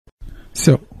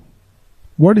So,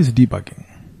 what is debugging?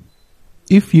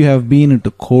 If you have been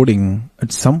into coding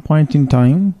at some point in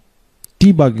time,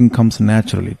 debugging comes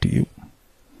naturally to you.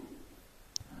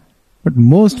 But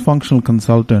most functional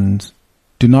consultants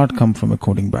do not come from a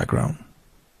coding background.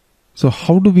 So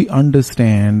how do we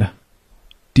understand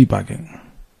debugging?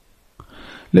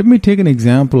 Let me take an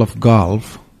example of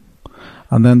golf,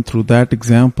 and then through that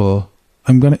example,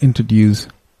 I'm going to introduce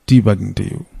debugging to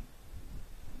you.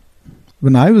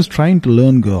 When I was trying to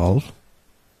learn golf,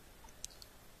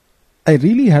 I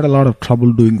really had a lot of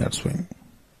trouble doing that swing.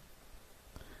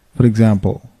 For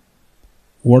example,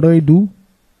 what do?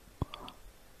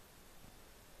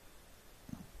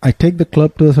 I take the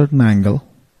club to a certain angle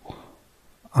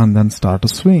and then start to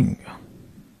swing.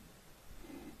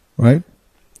 Right?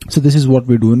 So this is what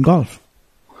we do in golf.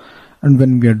 And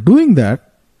when we are doing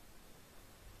that,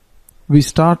 we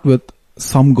start with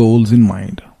some goals in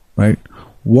mind. Right?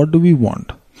 What do we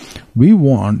want? We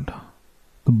want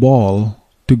the ball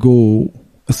to go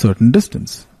a certain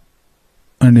distance.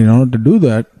 And in order to do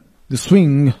that, the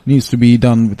swing needs to be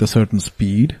done with a certain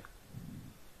speed,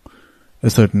 a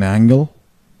certain angle,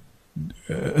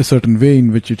 a certain way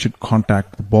in which it should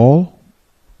contact the ball,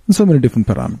 and so many different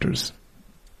parameters.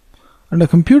 And a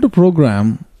computer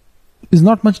program is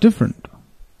not much different,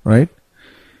 right?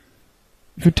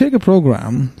 If you take a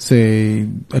program, say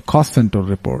a cost center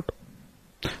report,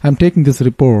 I'm taking this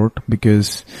report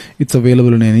because it's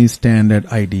available in any standard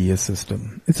IDS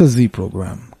system. It's a Z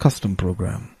program, custom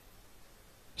program.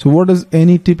 So what does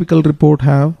any typical report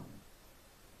have?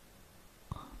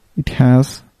 It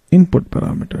has input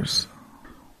parameters,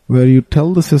 where you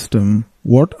tell the system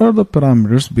what are the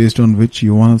parameters based on which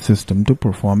you want the system to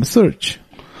perform a search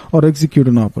or execute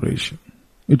an operation.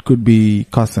 It could be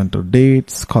cost center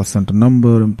dates, cost center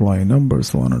number, employee number,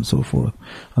 so on and so forth.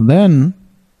 And then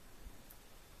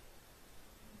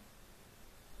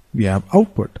we have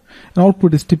output. And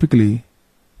output is typically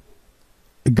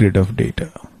a grid of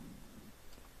data.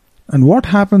 And what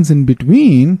happens in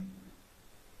between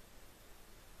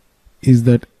is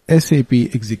that SAP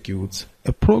executes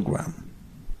a program.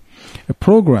 A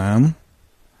program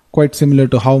quite similar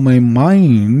to how my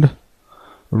mind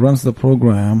runs the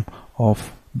program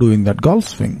of doing that golf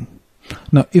swing.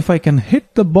 Now, if I can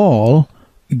hit the ball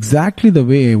exactly the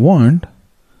way I want,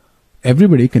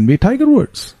 everybody can be Tiger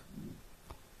Woods.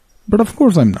 But of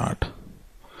course I'm not.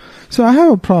 So I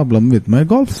have a problem with my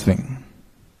golf swing.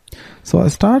 So I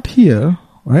start here,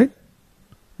 right?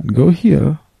 And go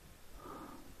here,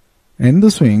 end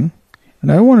the swing,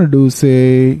 and I want to do,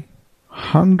 say,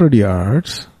 100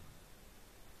 yards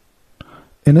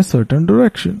in a certain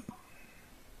direction.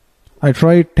 I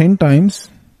try it 10 times,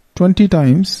 20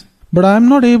 times, but I'm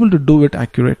not able to do it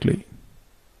accurately.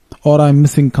 Or I'm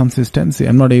missing consistency.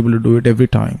 I'm not able to do it every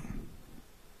time.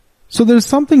 So there's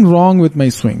something wrong with my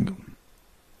swing.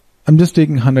 I'm just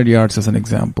taking 100 yards as an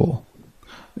example.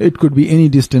 It could be any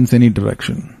distance, any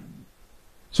direction.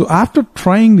 So after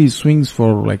trying these swings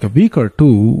for like a week or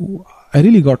two, I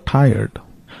really got tired.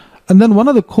 And then one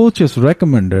of the coaches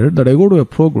recommended that I go to a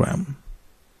program.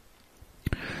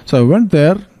 So I went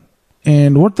there,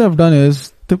 and what they've done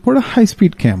is they put a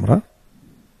high-speed camera,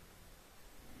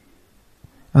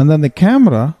 and then the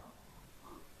camera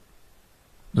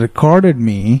recorded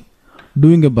me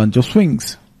doing a bunch of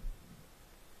swings.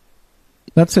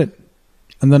 That's it.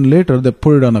 And then later they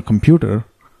put it on a computer,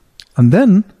 and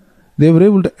then they were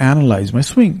able to analyze my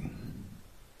swing.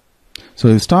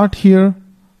 So I start here,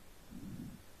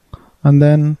 and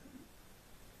then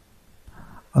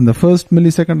on the first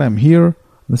millisecond I'm here,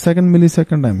 the second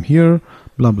millisecond I'm here,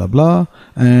 blah blah blah,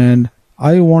 and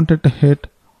I wanted to hit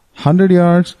 100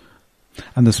 yards,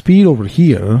 and the speed over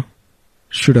here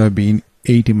should have been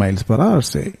 80 miles per hour,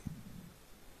 say.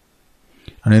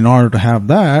 And in order to have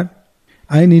that,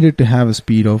 I needed to have a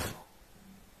speed of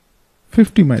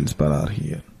 50 miles per hour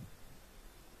here.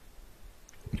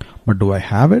 But do I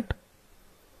have it?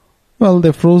 Well,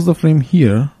 they froze the frame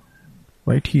here,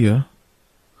 right here.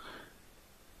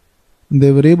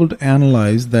 They were able to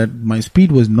analyze that my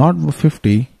speed was not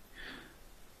 50,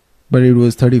 but it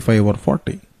was 35 or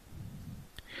 40.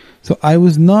 So I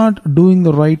was not doing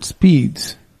the right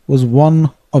speeds, was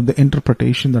one of the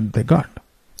interpretation that they got.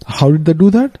 How did they do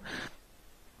that?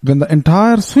 When the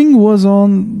entire swing was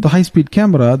on the high-speed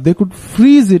camera, they could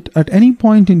freeze it at any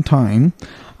point in time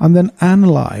and then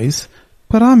analyze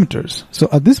parameters. So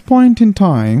at this point in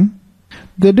time,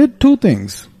 they did two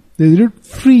things. They did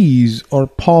freeze or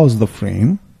pause the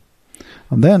frame,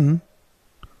 and then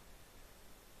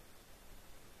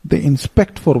they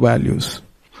inspect for values.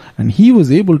 And he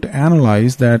was able to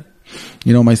analyze that,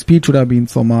 my speed should have been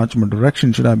so much, my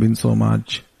direction should have been so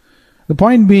much, The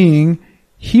point being,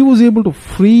 he was able to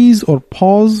freeze or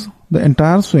pause the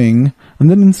entire swing and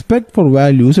then inspect for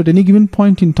values at any given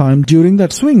point in time during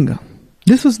that swing.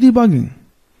 This was debugging.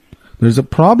 There's a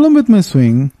problem with my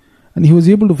swing, and he was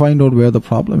able to find out where the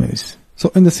problem is.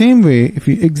 So in the same way, if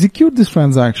you execute this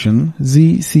transaction,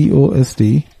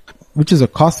 ZCOST, which is a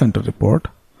cost center report,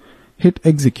 hit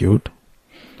execute,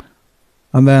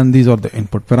 and then these are the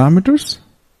input parameters,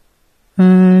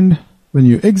 and when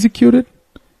you execute it,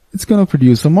 it's going to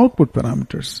produce some output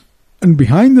parameters. And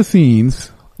behind the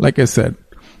scenes, like I said,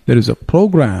 there is a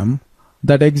program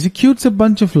that executes a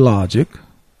bunch of logic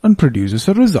and produces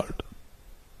a result.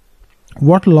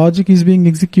 What logic is being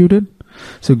executed?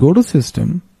 So go to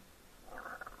System,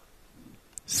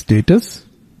 Status,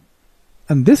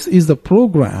 and this is the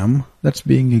program that's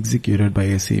being executed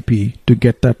by SAP to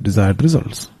get that desired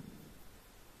results.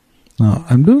 Now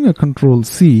I'm doing a Control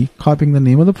C, copying the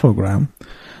name of the program,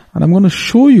 and I'm going to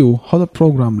show you how the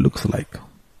program looks like.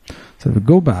 So if we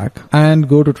go back and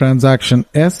go to transaction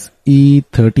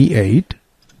SE38,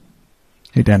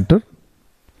 hit enter,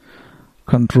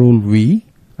 Control V,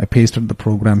 I pasted the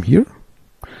program here,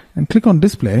 and click on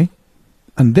display,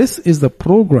 and this is the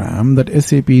program that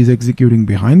SAP is executing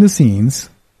behind the scenes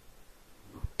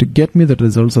to get me the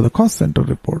results of the cost center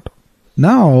report.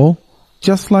 Now,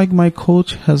 just like my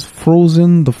coach has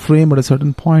frozen the frame at a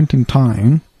certain point in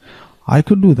time, I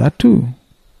could do that too.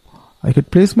 I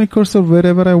could place my cursor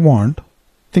wherever I want.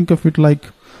 Think of it like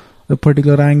a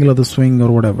particular angle of the swing or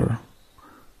whatever.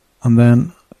 And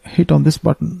then hit on this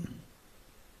button,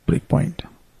 breakpoint.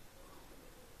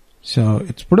 So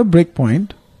it's put a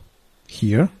breakpoint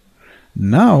here.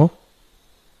 Now,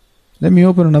 let me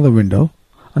open another window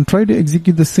and try to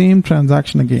execute the same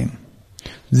transaction again.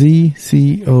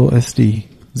 ZCOST,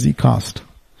 Zcost,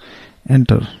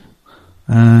 enter,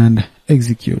 and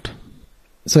execute.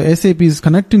 So SAP is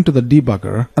connecting to the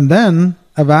debugger, and then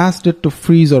I've asked it to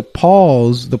freeze or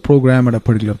pause the program at a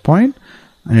particular point,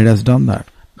 and it has done that.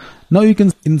 Now you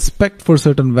can inspect for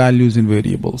certain values in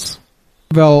variables.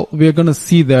 Well, we are going to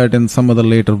see that in some of the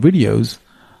later videos,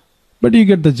 but you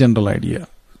get the general idea.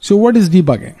 So what is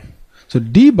debugging? So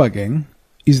debugging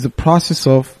is the process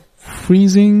of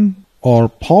freezing or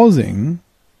pausing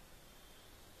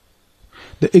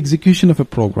the execution of a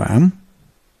program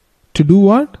to do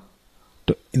what?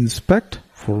 To inspect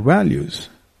for values.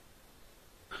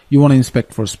 You want to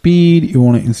inspect for speed, you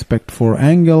want to inspect for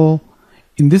angle.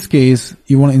 In this case,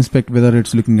 you want to inspect whether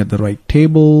it's looking at the right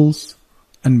tables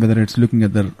and whether it's looking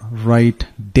at the right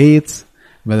dates,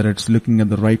 whether it's looking at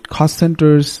the right cost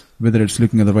centers, whether it's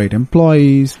looking at the right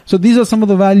employees. So these are some of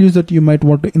the values that you might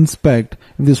want to inspect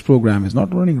if this program is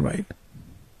not running right.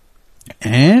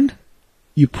 And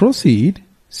you proceed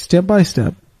step by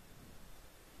step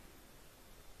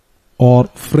or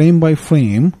frame by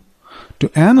frame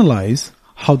to analyze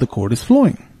how the code is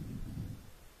flowing.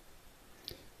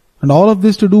 And all of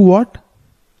this to do what?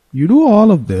 You do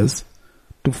all of this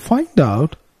to find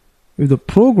out if the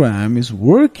program is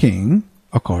working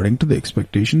according to the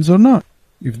expectations or not.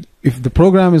 If the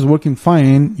program is working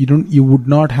fine, you would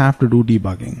not have to do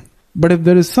debugging. But if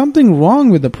there is something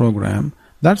wrong with the program,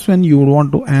 that's when you would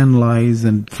want to analyze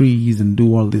and freeze and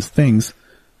do all these things.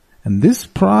 And this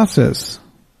process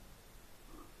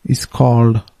is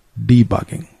called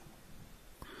debugging.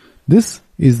 This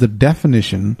is the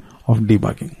definition of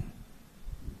debugging.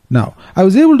 Now, I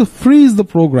was able to freeze the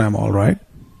program all right,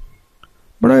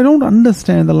 but I don't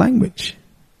understand the language.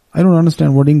 I don't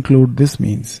understand what include this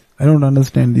means. I don't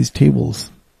understand these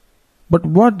tables. But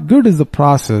what good is the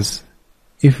process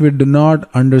if we do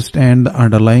not understand the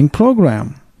underlying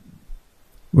program?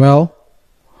 Well,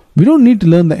 we don't need to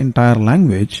learn the entire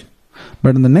language,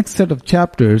 but in the next set of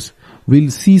chapters, we'll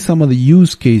see some of the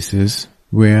use cases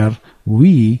where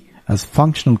we, as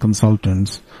functional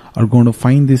consultants, are going to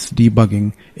find this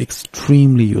debugging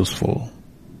extremely useful.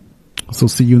 So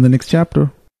see you in the next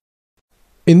chapter.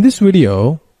 In this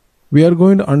video, we are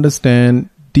going to understand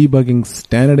debugging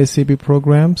standard SAP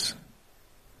programs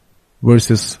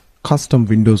versus custom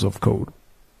windows of code.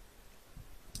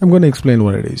 I'm going to explain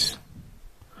what it is.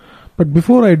 But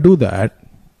before I do that,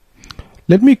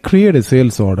 let me create a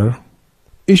sales order,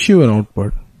 issue an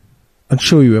output, and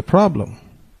show you a problem.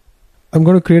 I'm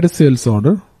going to create a sales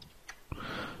order.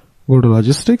 Go to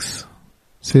Logistics,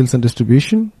 Sales and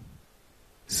Distribution,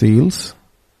 Sales,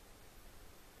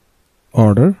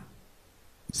 Order,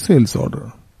 Sales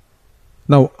Order.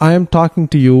 Now, I am talking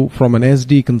to you from an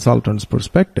SD consultant's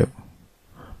perspective,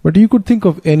 but you could think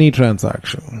of any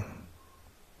transaction.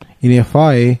 In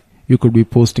FI, you could be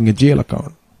posting a GL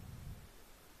account.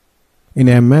 In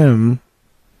MM,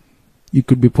 you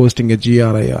could be posting a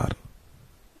GRIR.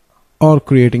 or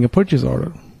creating a purchase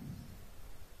order.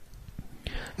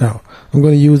 Now, I'm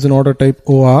going to use an order type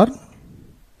OR,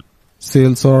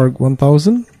 sales org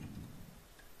 1000.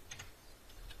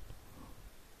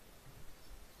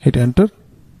 Hit enter.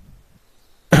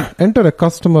 Enter a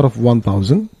customer of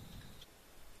 1000.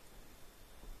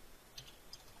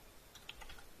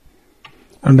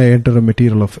 And I enter a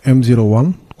material of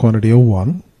M01, quantity of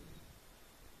 1.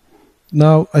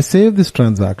 Now I save this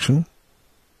transaction.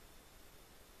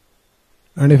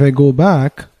 And if I go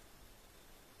back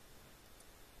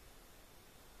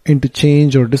into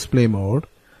change or display mode,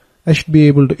 I should be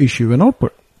able to issue an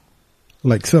output,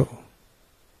 like so.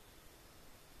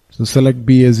 So select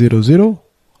BA00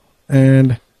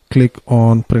 and click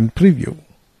on print preview.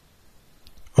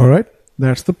 Alright,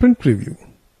 that's the print preview.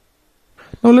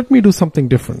 Now let me do something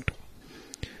different.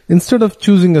 Instead of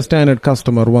choosing a standard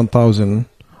customer 1000,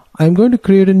 I'm going to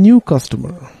create a new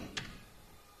customer.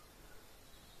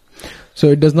 So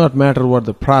it does not matter what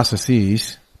the process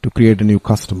is to create a new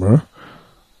customer.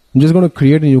 I'm just going to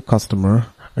create a new customer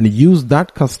and use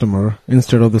that customer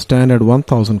instead of the standard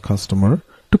 1000 customer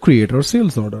to create our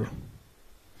sales order.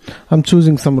 I'm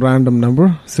choosing some random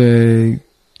number, say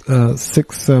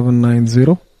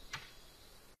 6790.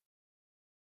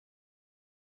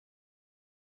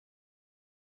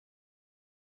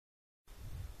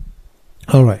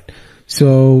 Alright,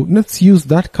 so let's use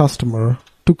that customer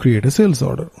to create a sales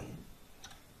order.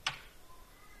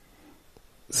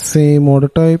 Same order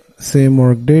type, same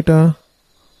org data.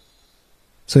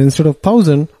 So instead of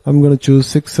 1000, I'm going to choose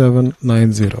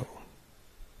 6790.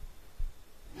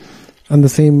 And the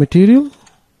same material.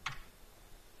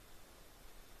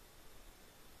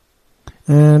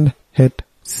 And hit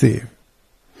save.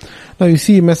 Now you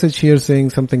see a message here saying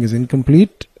something is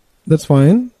incomplete. That's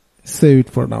fine. Save it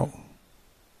for now.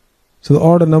 So the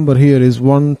order number here is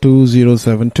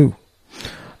 12072.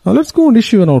 Now let's go and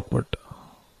issue an output.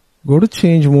 Go to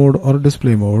change mode or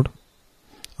display mode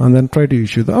and then try to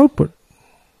issue the output.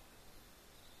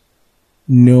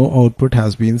 No output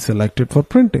has been selected for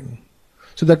printing.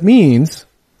 So that means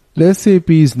the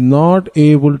SAP is not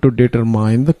able to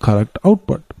determine the correct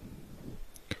output.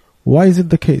 Why is it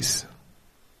the case?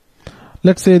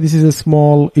 Let's say this is a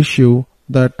small issue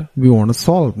that we want to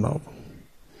solve now.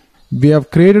 We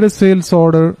have created a sales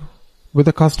order with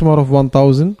a customer of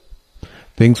 1000.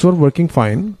 Things were working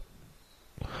fine.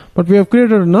 But we have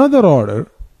created another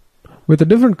order with a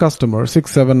different customer,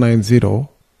 6790,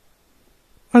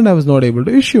 and I was not able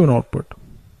to issue an output.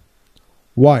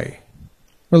 Why?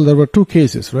 Well, there were two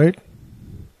cases, right?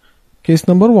 Case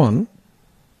number one,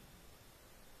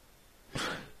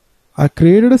 I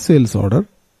created a sales order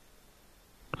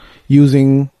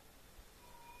using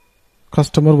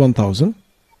customer 1000,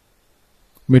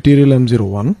 material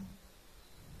M01,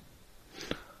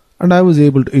 and I was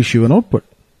able to issue an output.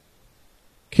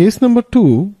 Case number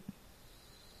two,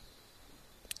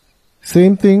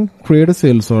 same thing, create a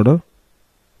sales order,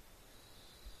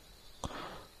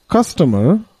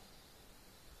 customer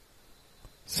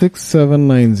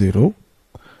 6790,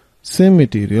 same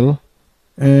material,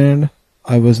 and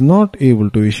I was not able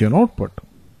to issue an output.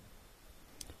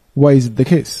 Why is it the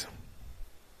case?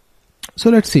 So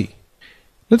let's see.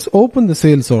 Let's open the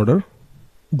sales order,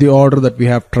 the order that we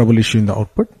have trouble issuing the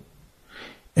output,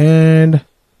 and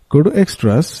go to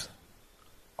extras,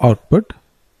 output,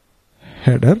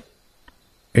 header,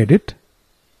 edit,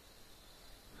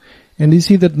 and you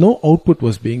see that no output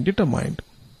was being determined.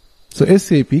 So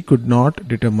SAP could not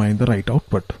determine the right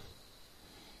output.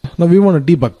 Now we want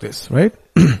to debug this, right?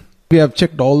 We have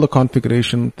checked all the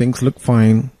configuration, things look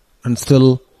fine, and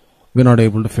still we're not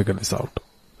able to figure this out.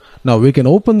 Now we can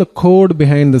open the code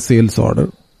behind the sales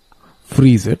order,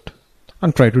 freeze it,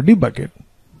 and try to debug it.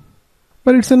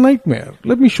 But it's a nightmare.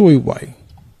 Let me show you why.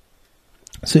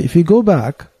 So if you go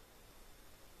back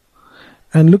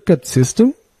and look at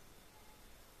system,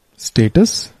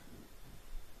 status,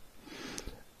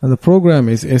 and the program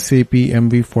is SAP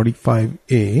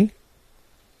MV45A,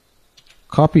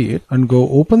 copy it and go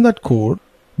open that code.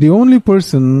 The only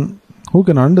person who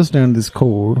can understand this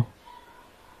code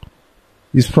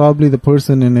is probably the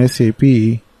person in SAP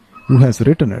who has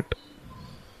written it.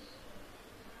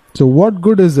 So what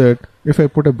good is it if I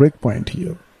put a breakpoint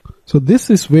here? So this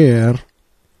is where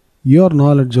your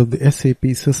knowledge of the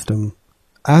SAP system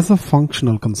as a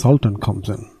functional consultant comes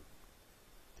in.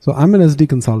 So I'm an SD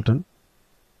consultant.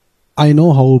 I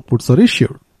know how outputs are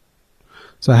issued.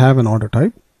 So I have an order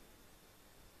type,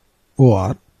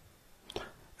 OR,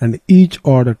 and each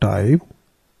order type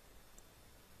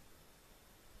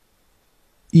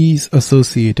is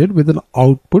associated with an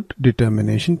output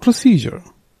determination procedure.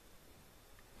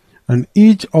 And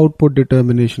each output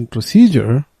determination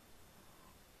procedure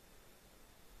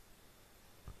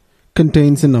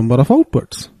contains a number of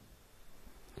outputs.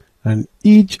 And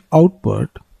each output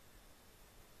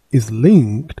is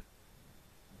linked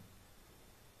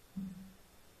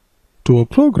to a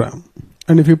program.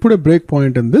 And if you put a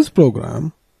breakpoint in this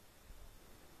program,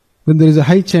 then there is a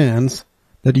high chance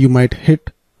that you might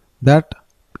hit that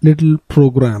little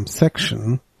program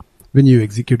section when you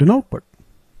execute an output.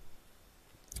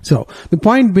 So the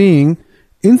point being,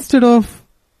 instead of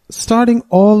starting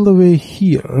all the way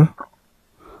here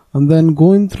and then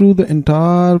going through the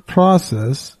entire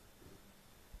process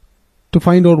to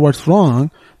find out what's wrong,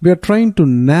 we are trying to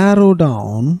narrow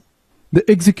down the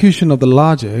execution of the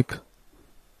logic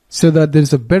so that there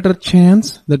is a better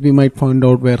chance that we might find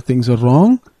out where things are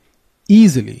wrong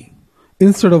easily,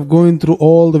 instead of going through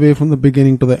all the way from the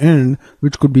beginning to the end,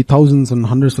 which could be thousands and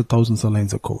hundreds of thousands of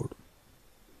lines of code.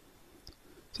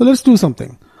 So let's do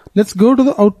something. Let's go to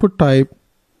the output type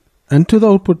and to the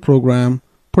output program,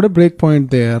 put a breakpoint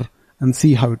there and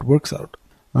see how it works out.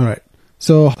 All right.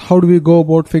 So how do we go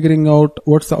about figuring out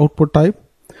what's the output type?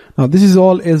 Now this is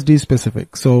all SD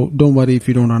specific, so don't worry if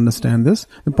you don't understand this.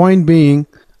 The point being,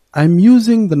 I'm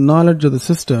using the knowledge of the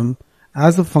system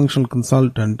as a functional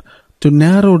consultant to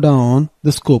narrow down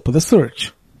the scope of the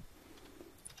search.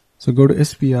 So go to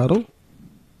SPRO,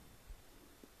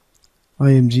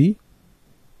 IMG,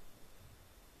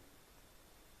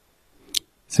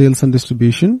 sales and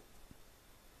distribution,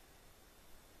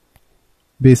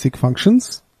 basic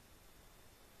functions,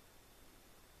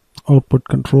 output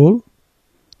control,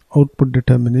 output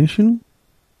determination,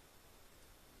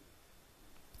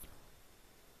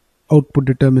 output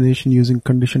determination using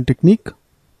condition technique,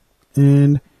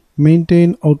 and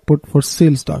maintain output for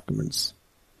sales documents.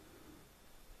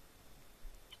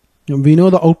 We know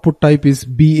the output type is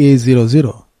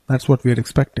BA00. That's what we are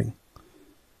expecting.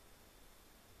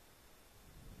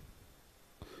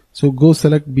 So go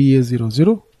select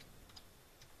BA00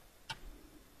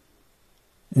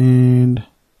 and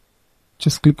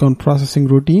just click on processing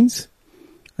routines,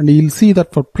 and you'll see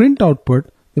that for print output,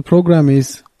 the program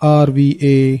is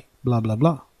RVA blah blah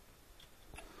blah.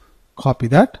 Copy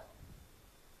that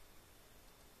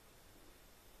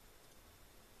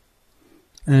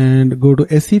and go to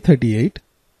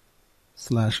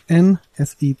SE38/N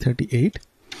SE38,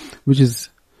 which is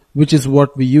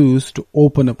what we use to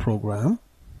open a program.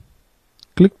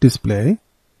 Click display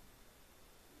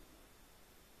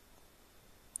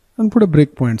and put a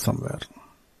breakpoint somewhere.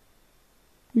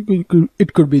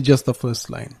 It could be just the first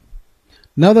line.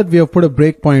 Now that we have put a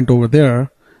breakpoint over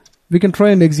there, we can try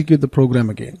and execute the program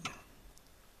again.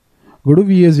 Go to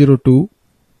VA02,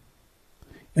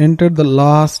 enter the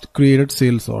last created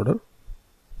sales order,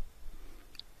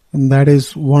 and that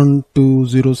is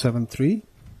 12073.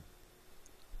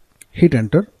 Hit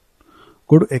enter.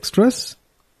 Go to extras,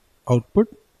 output,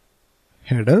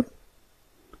 header,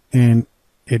 and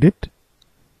edit.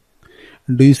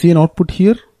 Do you see an output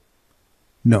here?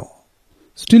 No.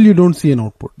 Still you don't see an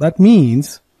output. That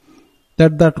means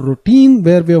that routine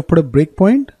where we have put a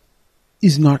breakpoint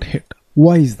is not hit.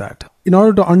 Why is that? In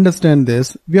order to understand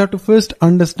this, we have to first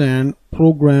understand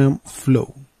program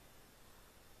flow.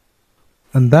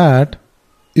 And that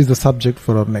is the subject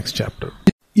for our next chapter.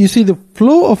 You see, the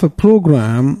flow of a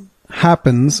program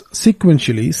happens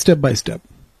sequentially, step by step.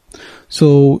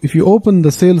 So if you open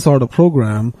the sales order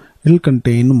program, it will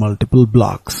contain multiple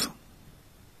blocks.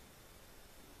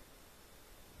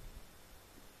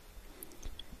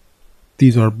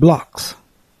 These are blocks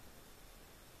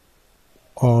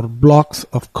or blocks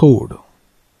of code.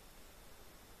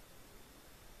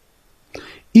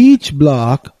 Each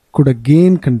block could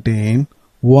again contain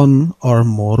one or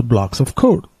more blocks of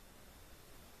code.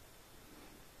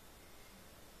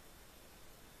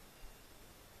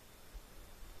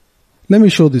 Let me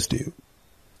show this to you.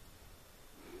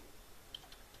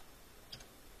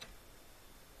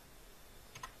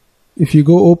 If you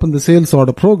go open the sales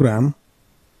order program,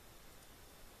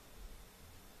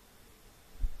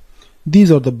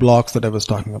 these are the blocks that I was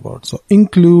talking about. So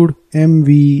include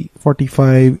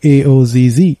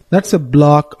MV45AOZZ. That's a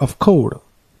block of code.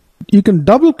 You can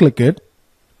double click it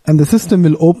and the system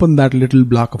will open that little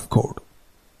block of code.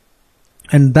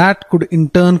 And that could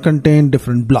in turn contain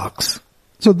different blocks.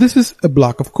 So this is a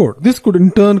block of code. This could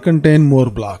in turn contain more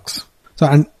blocks. So,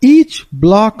 and each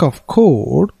block of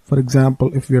code, for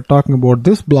example, if we are talking about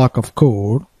this block of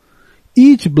code,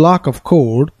 each block of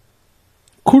code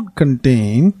could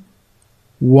contain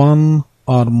one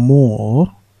or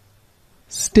more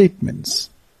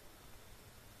statements.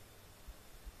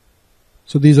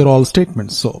 So these are all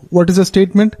statements. So what is a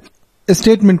statement? A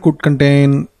statement could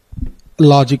contain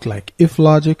logic like if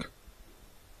logic.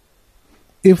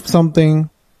 If something,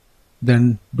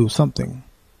 then do something.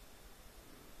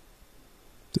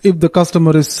 If the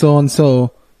customer is so and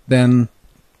so, then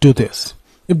do this.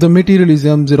 If the material is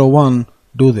M01,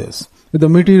 do this. If the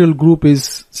material group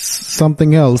is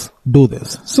something else, do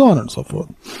this. So on and so forth.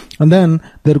 And then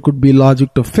there could be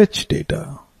logic to fetch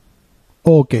data.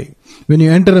 Okay, when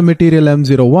you enter a material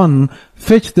M01,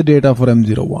 fetch the data for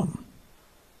M01.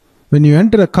 When you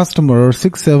enter a customer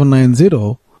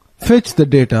 6790, fetch the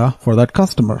data for that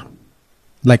customer,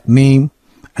 like name,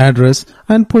 address,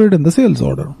 and put it in the sales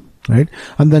order, right?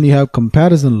 And then you have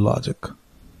comparison logic.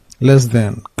 Less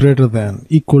than, greater than,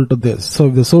 equal to this. So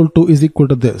if the sold to is equal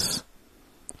to this,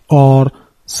 or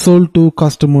sold to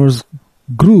customers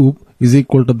group is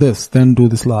equal to this, then do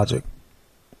this logic.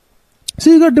 So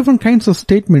you got different kinds of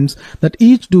statements that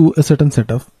each do a certain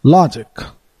set of logic.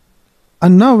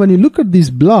 And now when you look at these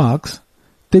blocks,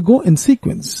 they go in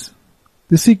sequence.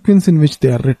 The sequence in which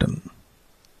they are written.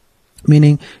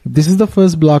 Meaning, if this is the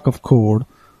first block of code,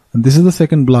 and this is the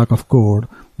second block of code,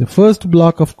 the first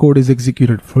block of code is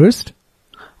executed first,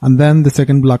 and then the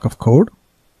second block of code.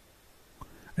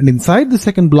 And inside the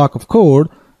second block of code,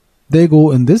 they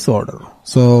go in this order.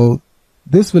 So,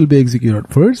 this will be executed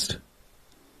first,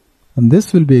 and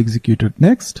this will be executed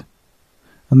next,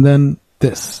 and then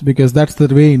this, because that's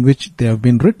the way in which they have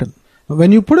been written.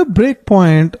 When you put a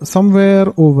breakpoint somewhere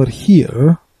over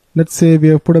here, let's say we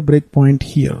have put a breakpoint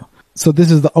here. So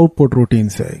this is the output routine,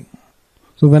 say.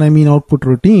 So when I mean output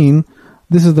routine,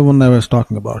 this is the one I was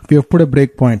talking about. We have put a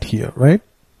breakpoint here, right?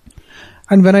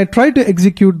 And when I try to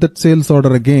execute that sales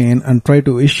order again and try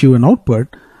to issue an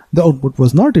output, the output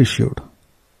was not issued.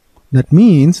 That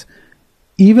means,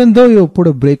 even though you have put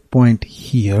a breakpoint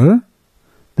here,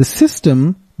 the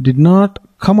system did not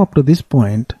come up to this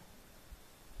point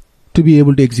to be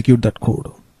able to execute that code.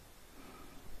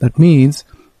 That means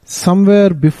somewhere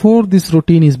before this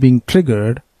routine is being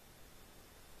triggered,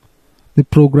 the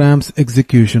program's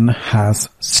execution has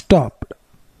stopped.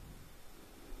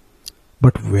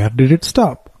 But where did it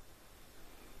stop?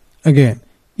 Again,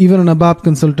 even an ABAP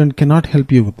consultant cannot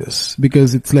help you with this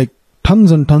because it's like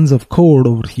tons and tons of code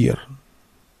over here.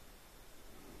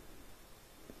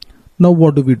 Now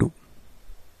what do we do?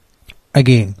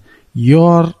 Again,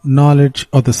 your knowledge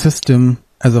of the system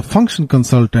as a function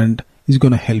consultant is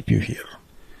going to help you here.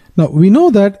 Now, we know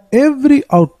that every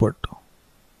output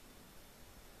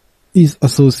is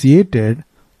associated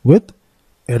with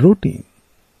a routine.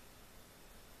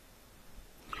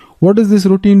 What does this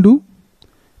routine do?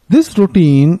 This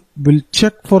routine will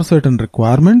check for certain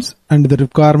requirements, and the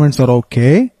requirements are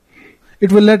okay.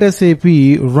 It will let SAP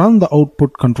run the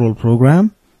output control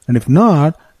program, and if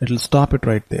not, it will stop it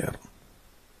right there.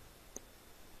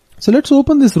 So let's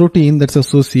open this routine that's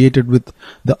associated with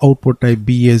the output type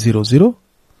BA00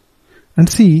 and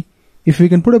see if we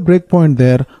can put a breakpoint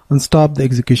there and stop the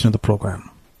execution of the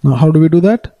program. Now, how do we do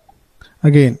that?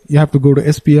 Again, you have to go to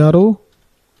SPRO,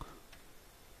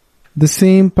 the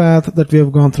same path that we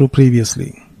have gone through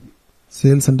previously.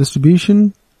 Sales and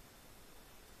distribution,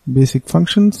 basic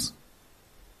functions,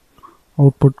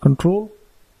 output control.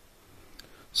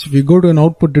 So if we go to an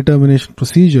output determination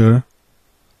procedure,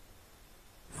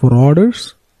 for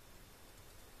orders,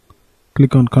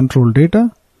 click on control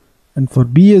data, and for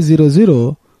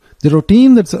BA00, the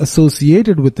routine that's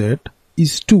associated with it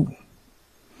is 2.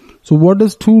 So what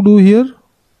does 2 do here?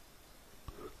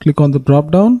 Click on the drop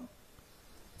down,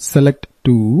 select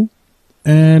 2,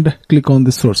 and click on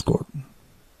the source code.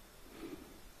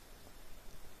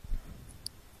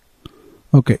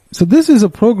 Okay, so this is a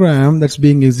program that's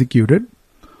being executed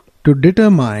to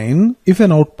determine if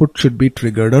an output should be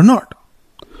triggered or not.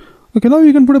 Okay, now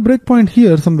you can put a breakpoint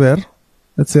here somewhere.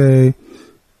 Let's say,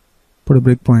 put a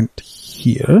breakpoint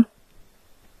here.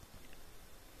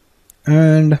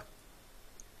 And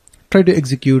try to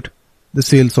execute the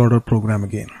sales order program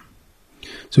again.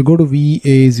 So go to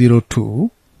VA02.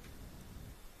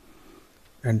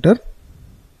 Enter.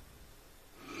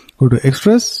 Go to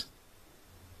extras.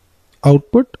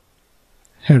 Output.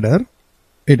 Header.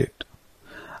 Edit.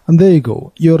 And there you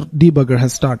go. Your debugger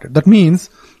has started. That means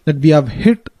that we have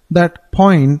hit that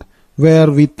point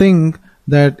where we think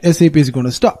that SAP is going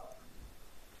to stop.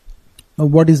 Now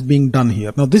what is being done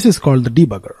here? Now this is called the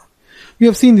debugger. We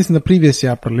have seen this in the previous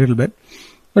chapter a little bit,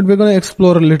 but we're going to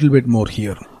explore a little bit more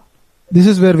here. This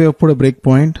is where we have put a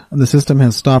breakpoint and the system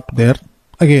has stopped there.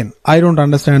 Again, I don't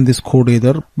understand this code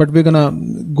either, but we're going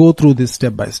to go through this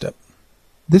step by step.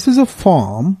 This is a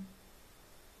form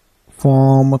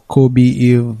Kobe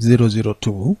if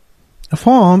 002. A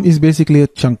form is basically a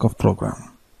chunk of program.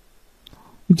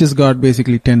 It just got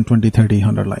basically 10, 20, 30,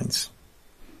 100 lines.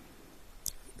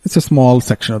 It's a small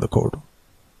section of the code.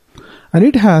 And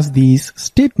it has these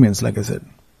statements, like I said.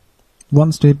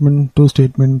 1 statement, 2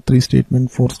 statement, 3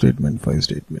 statement, 4 statement, 5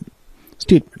 statement.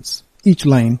 Statements. Each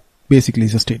line basically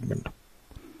is a statement.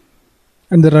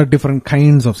 And there are different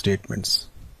kinds of statements.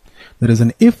 There is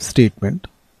an if statement.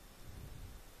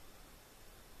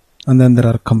 And then there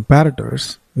are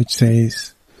comparators, which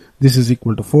says this is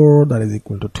equal to 4, that is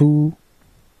equal to 2.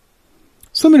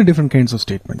 So many different kinds of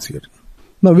statements here.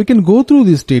 Now we can go through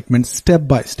these statements step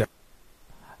by step.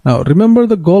 Now remember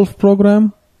the golf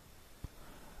program?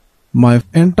 My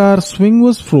entire swing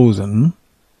was frozen,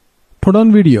 put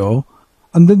on video,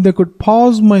 and then they could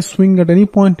pause my swing at any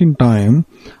point in time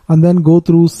and then go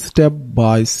through step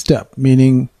by step,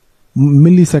 meaning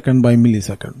millisecond by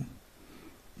millisecond.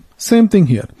 Same thing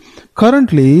here.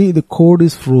 Currently, the code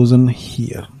is frozen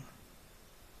here.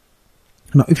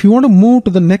 Now, if you want to move to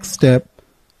the next step,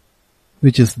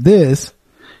 which is this,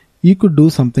 you could do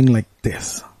something like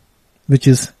this, which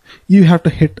is you have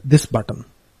to hit this button,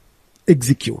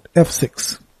 execute,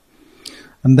 F6.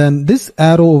 And then this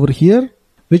arrow over here,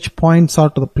 which points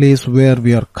out to the place where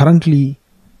we are currently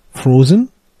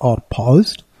frozen or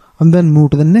paused, and then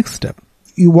move to the next step.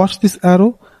 You watch this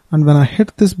arrow, and when I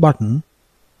hit this button,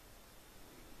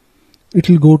 it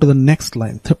will go to the next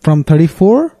line, from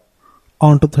 34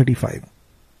 on to 35.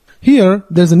 Here,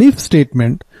 there's an if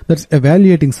statement that's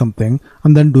evaluating something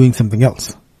and then doing something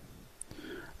else.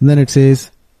 And then it says,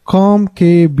 com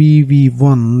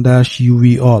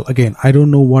kbv1-uv all. Again, I don't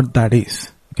know what that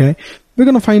is. Okay. We're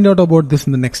going to find out about this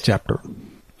in the next chapter.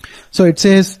 So it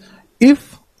says,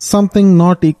 if something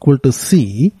not equal to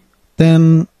C,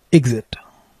 then exit.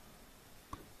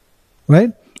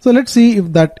 Right? So let's see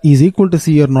if that is equal to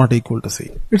C or not equal to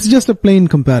C. It's just a plain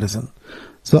comparison.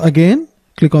 So again,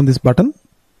 click on this button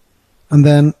and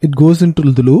then it goes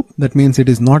into the loop. That means it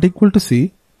is not equal to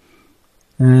C,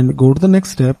 and go to the next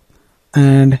step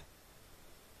and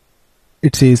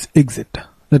it says exit.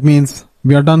 That means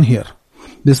we are done here.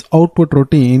 This output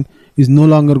routine is no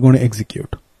longer going to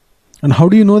execute. And how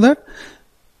do you know that?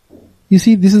 You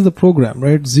see, this is the program,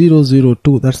 right?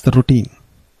 002, that's the routine.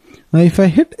 Now if I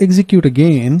hit execute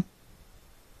again,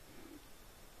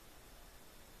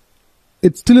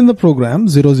 it's still in the program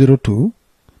 002,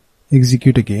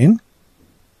 execute again,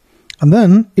 and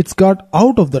then it's got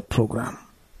out of that program.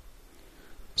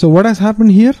 So what has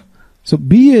happened here? So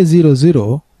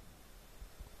BA00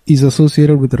 is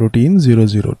associated with the routine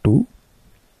 002,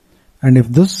 and if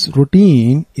this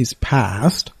routine is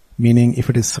passed, meaning if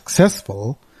it is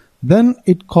successful, then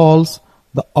it calls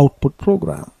the output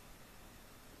program.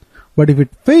 But if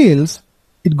it fails,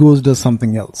 it goes does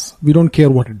something else. We don't care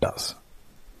what it does.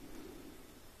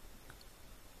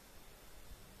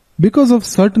 Because of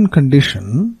certain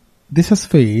condition, this has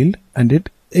failed and it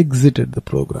exited the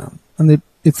program and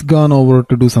it's gone over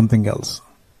to do something else.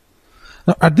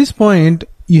 Now at this point,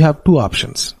 you have two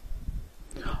options.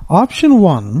 Option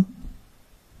 1,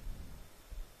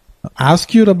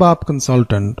 ask your ABAP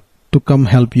consultant to come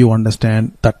help you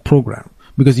understand that program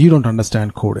because you don't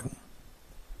understand coding.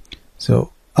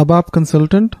 So ABAP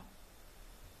consultant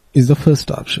is the first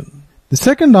option. The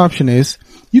second option is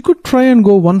you could try and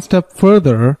go one step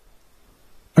further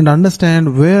and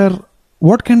understand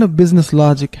what kind of business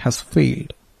logic has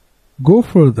failed. Go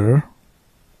further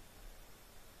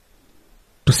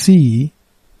to see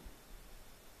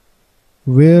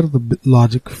where the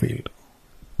logic failed.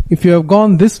 If you have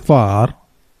gone this far,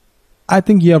 I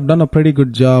think you have done a pretty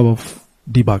good job of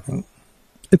debugging.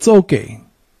 It's okay.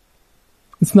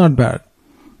 It's not bad.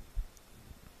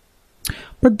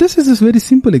 But this is a very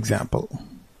simple example.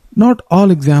 Not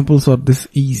all examples are this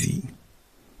easy.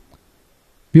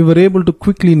 We were able to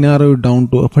quickly narrow it down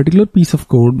to a particular piece of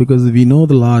code because we know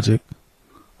the logic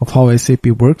of how SAP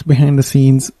works behind the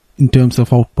scenes in terms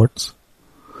of outputs.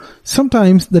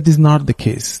 Sometimes that is not the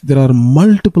case. There are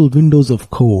multiple windows of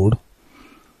code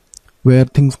where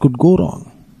things could go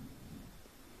wrong.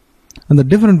 And the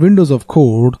different windows of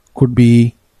code could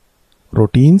be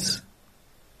routines,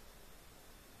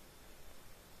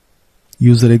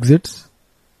 user exits,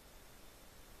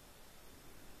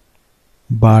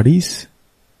 BadIs,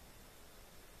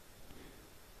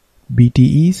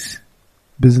 BTEs,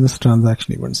 business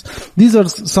transaction events. These are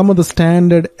some of the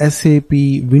standard SAP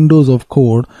windows of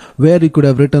code where you could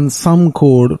have written some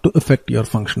code to affect your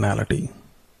functionality.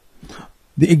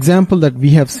 The example that we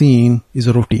have seen is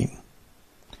a routine,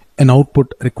 an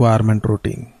output requirement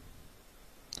routine.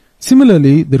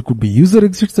 Similarly, there could be user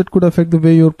exits that could affect the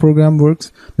way your program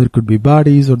works. There could be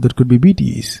BadIs or there could be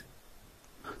BTEs.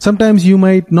 Sometimes you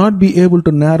might not be able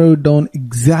to narrow it down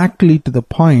exactly to the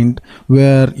point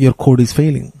where your code is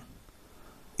failing.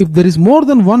 if there is more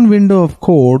than one window of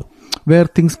code where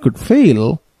things could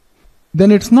fail,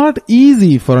 then it's not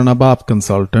easy for an ABAP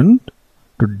consultant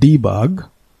to debug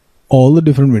all the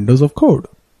different windows of code.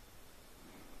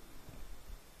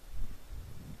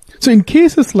 So in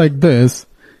cases like this,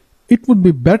 it would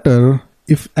be better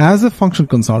if, as a function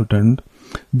consultant,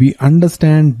 we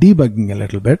understand debugging a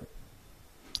little bit,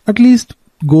 at least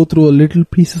go through a little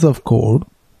pieces of code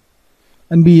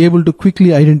and be able to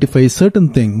quickly identify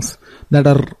certain things that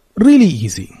are really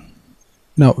easy.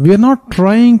 Now, we are not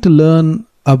trying to learn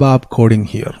ABAP coding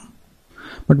here,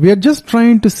 but we are just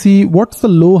trying to see what's the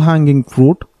low-hanging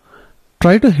fruit,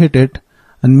 try to hit it,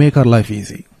 and make our life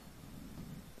easy.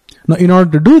 Now, in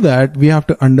order to do that, we have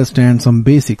to understand some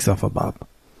basics of ABAP.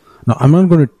 Now, I'm not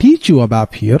going to teach you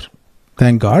ABAP here,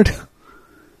 thank God,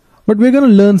 but we're going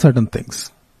to learn certain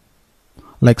things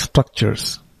like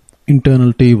structures,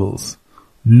 internal tables,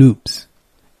 loops,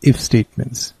 if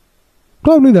statements.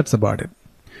 Probably that's about it.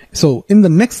 So in the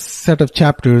next set of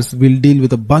chapters, we'll deal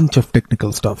with a bunch of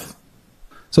technical stuff.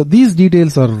 So these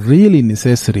details are really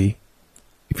necessary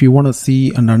if you want to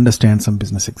see and understand some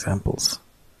business examples.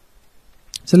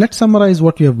 So let's summarize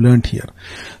what we have learned here.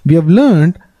 We have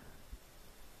learned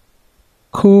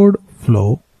code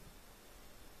flow,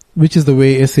 which is the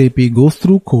way SAP goes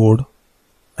through code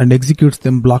and executes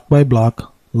them block by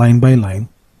block, line by line.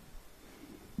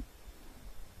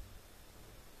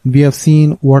 We have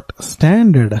seen what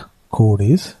standard code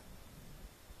is,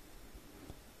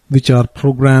 which are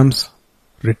programs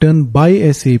written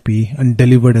by SAP and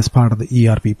delivered as part of the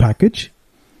ERP package.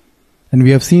 And we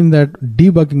have seen that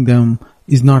debugging them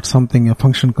is not something a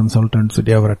function consultant should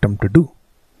ever attempt to do.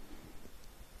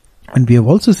 And we have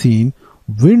also seen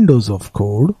windows of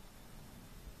code,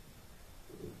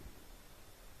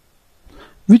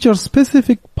 which are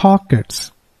specific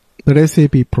pockets that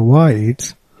SAP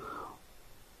provides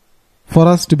for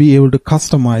us to be able to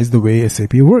customize the way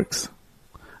SAP works.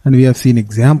 And we have seen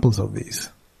examples of these,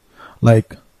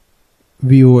 like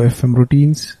VOFM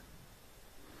routines,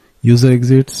 user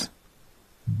exits,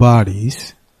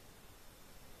 BadIs,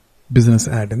 business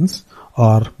add-ins,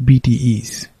 or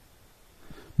BTEs,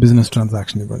 business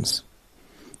transaction events.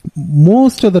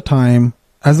 Most of the time,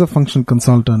 as a function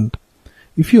consultant,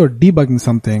 if you are debugging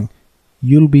something,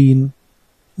 you'll be in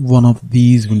one of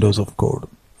these windows of code.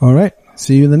 All right.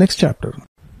 See you in the next chapter.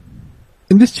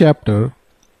 In this chapter,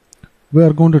 we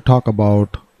are going to talk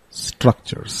about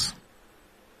structures.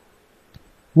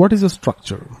 What is a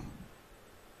structure?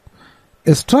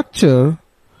 A structure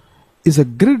is a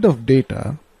grid of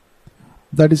data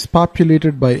that is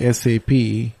populated by SAP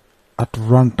at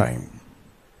runtime.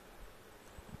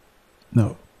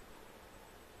 No,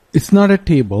 it's not a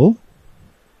table,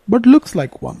 but looks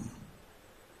like one.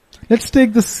 Let's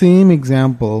take the same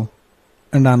example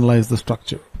and analyze the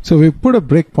structure. So we put a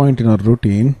breakpoint in our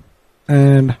routine,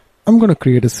 and I'm going to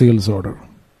create a sales order.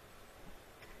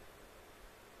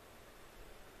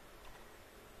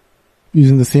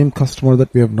 Using the same customer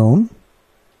that we have known.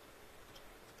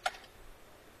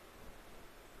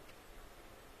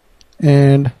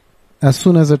 And as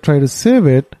soon as I try to save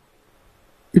it,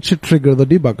 it should trigger the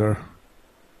debugger.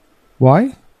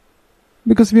 Why?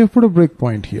 Because we have put a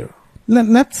breakpoint here.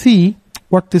 Let's see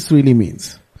what this really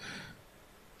means.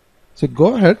 So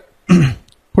go ahead,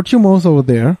 put your mouse over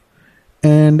there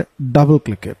and double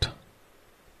click it.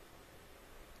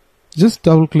 Just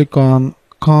double click on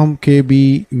COM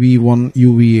KB V1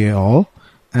 UVA all,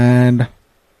 and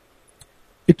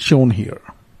it's shown here.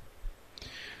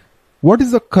 What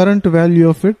is the current value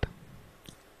of it?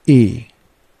 A.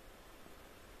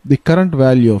 The current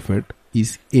value of it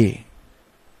is A.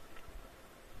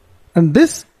 And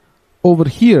this over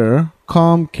here,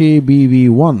 COM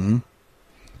KBV1,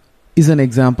 is an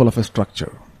example of a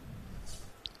structure.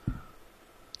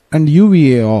 And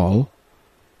UVA all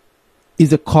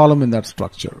is a column in that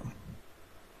structure.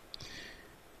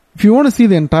 If you want to see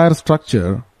the entire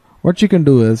structure, what you can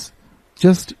do is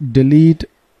just delete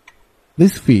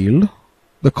this field,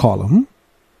 the column,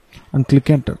 and click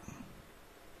enter.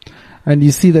 And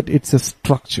you see that it's a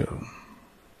structure.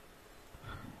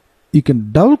 You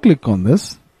can double click on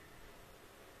this,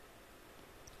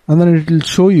 and then it will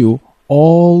show you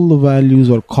all the values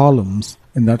or columns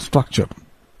in that structure.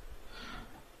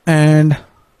 And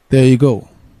there you go.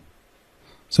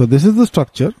 So this is the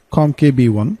structure,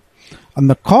 COMKB1, and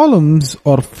the columns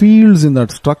or fields in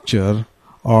that structure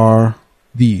are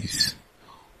these: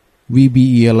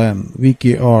 VBELN,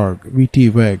 VKORG,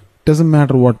 VTWEG. Doesn't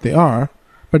matter what they are,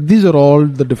 but these are all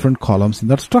the different columns in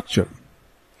that structure.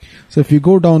 So if you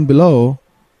go down below,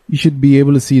 you should be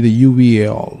able to see the UVA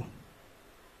all.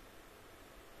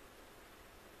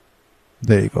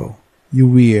 There you go.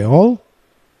 UV all,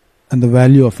 and the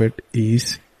value of it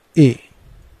is A.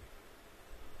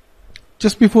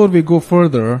 Just before we go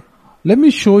further, let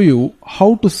me show you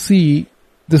how to see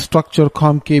the structure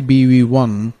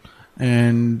COMK-BV1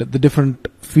 and the different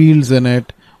fields in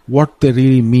it, what they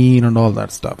really mean and all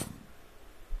that stuff.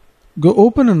 Go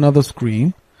open another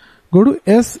screen, go to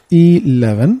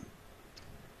SE11,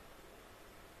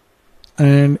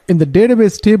 and in the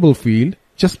database table field,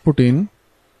 just put in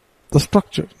the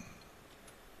structure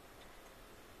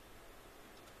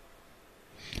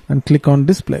and click on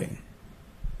display.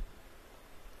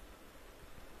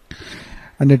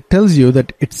 And it tells you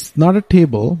that it's not a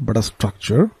table but a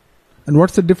structure. And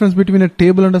what's the difference between a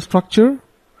table and a structure?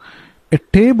 A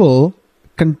table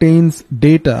contains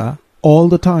data all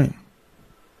the time,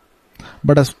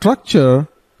 but a structure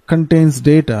contains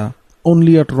data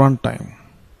only at runtime.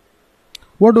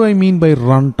 What do I mean by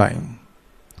runtime?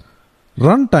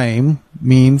 Runtime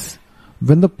means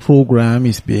when the program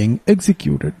is being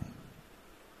executed.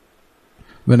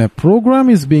 When a program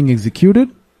is being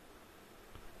executed,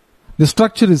 the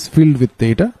structure is filled with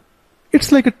data.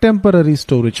 It's like a temporary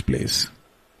storage place.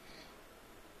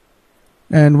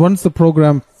 And once the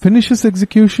program finishes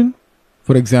execution,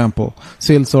 for example,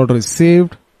 sales order is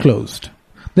saved, closed,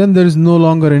 then there is no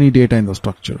longer any data in the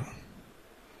structure.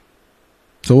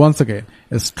 So once again,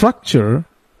 a structure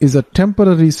is a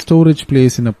temporary storage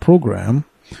place in a program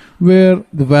where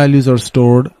the values are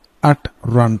stored at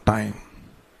runtime.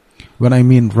 When I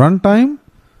mean runtime,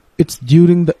 it's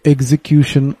during the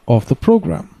execution of the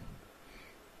program.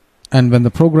 And when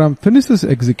the program finishes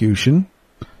execution,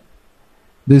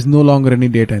 there is no longer any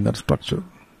data in that structure.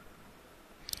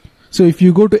 So if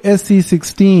you go to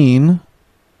SE16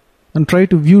 and try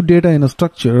to view data in a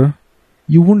structure,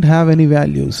 you won't have any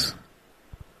values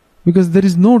because there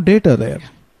is no data there.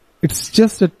 It's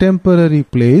just a temporary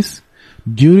place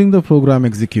during the program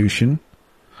execution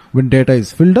when data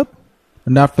is filled up,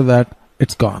 and after that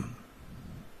it's gone.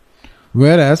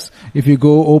 Whereas if you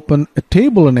go open a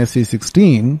table in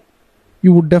SE16,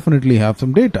 you would definitely have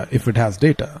some data if it has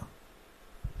data.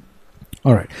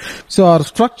 Alright, so our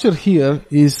structure here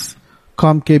is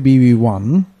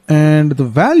COMK-BV1, and the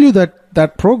value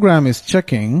that program is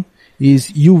checking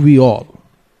is UV all.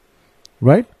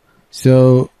 Right?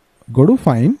 So go to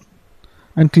Find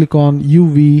and click on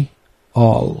UV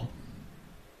all.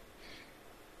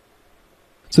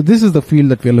 So this is the field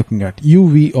that we are looking at,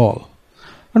 UV all.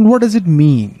 And what does it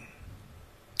mean?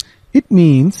 It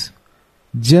means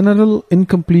general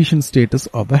incompletion status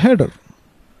of the header.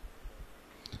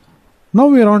 Now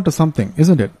we are on to something,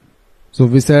 isn't it? So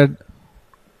we said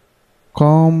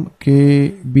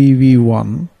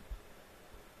COMK-BV1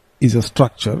 is a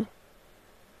structure.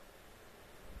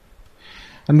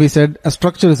 And we said a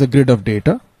structure is a grid of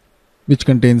data which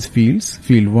contains fields,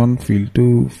 field 1, field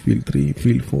 2, field 3,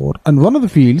 field 4. And one of the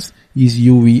fields is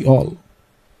UV all.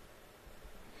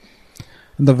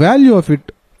 And the value of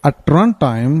it at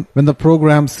runtime, when the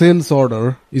program sales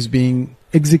order is being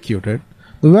executed,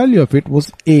 the value of it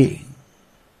was A.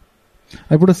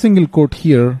 I put a single quote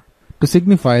here to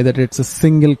signify that it's a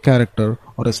single character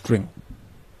or a string.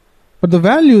 But the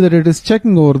value that it is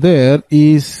checking over there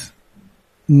is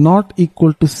not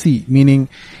equal to C, meaning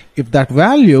if that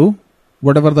value,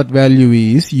 whatever that value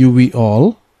is, UV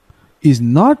all, is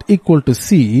not equal to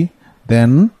C,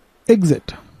 then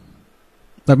exit.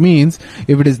 That means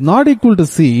if it is not equal to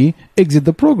C, exit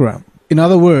the program. In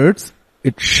other words,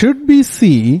 it should be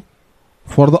C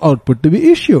for the output to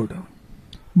be issued.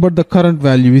 But the current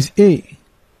value is A.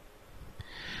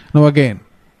 Now again,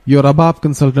 your ABAP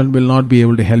consultant will not be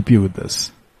able to help you with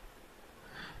this.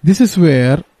 This is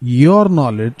where your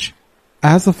knowledge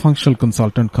as a functional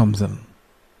consultant comes in.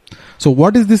 So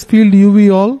what is this field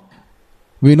UV all?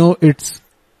 We know it's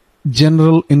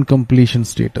general incompletion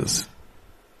status.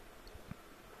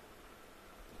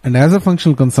 And as a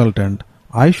functional consultant,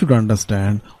 I should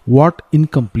understand what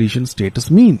incompletion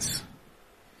status means.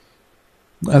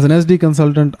 As an SD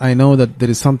consultant, I know that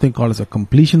there is something called as a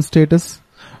completion status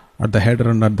at the header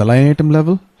and at the line item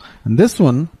level. And this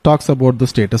one talks about the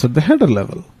status at the header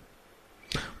level.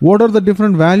 What are the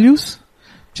different values?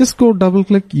 Just go double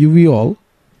click UV all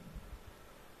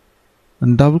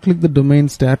and double click the domain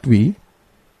stat v.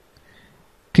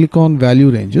 Click on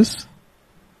value ranges.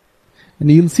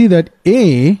 And you'll see that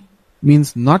A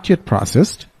means not yet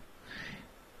processed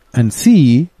and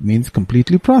C means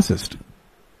completely processed.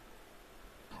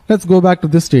 Let's go back to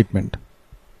this statement.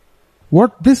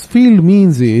 What this field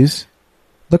means is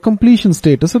the completion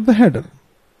status of the header.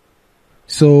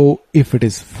 So if it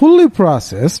is fully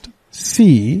processed,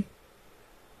 C,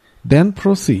 then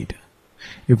proceed.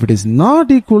 If it is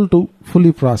not equal to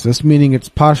fully processed, meaning it's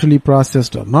partially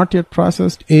processed or not yet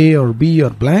processed, A or B or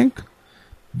blank,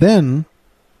 then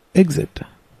exit,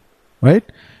 right?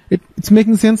 It's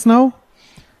making sense now?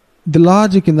 The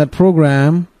logic in that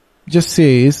program just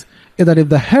says that if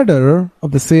the header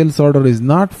of the sales order is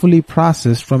not fully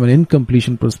processed from an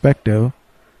incompletion perspective,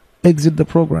 exit the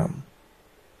program.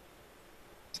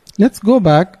 Let's go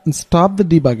back and stop the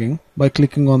debugging by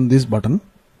clicking on this button.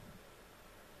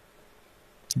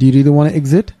 Do you really want to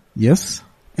exit? Yes.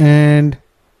 And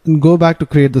go back to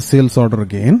create the sales order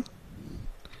again.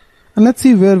 And let's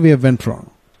see where we have went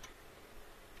wrong.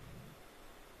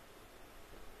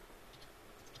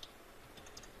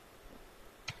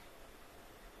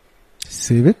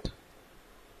 Save it.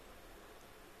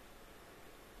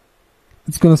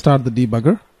 It's going to start the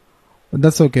debugger, but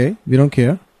that's okay. We don't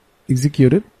care.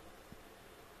 Execute it.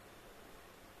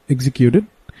 Execute it.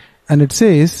 And it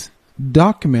says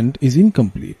document is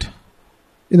incomplete.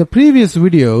 In the previous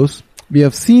videos, we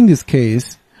have seen this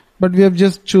case, but we have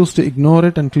just chose to ignore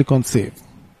it and click on save.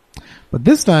 But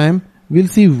this time, we'll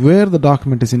see where the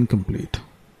document is incomplete.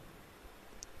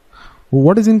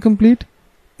 What is incomplete?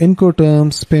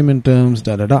 Incoterms, payment terms,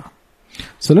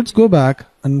 So let's go back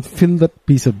and fill that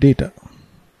piece of data.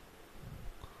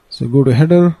 So go to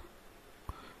header,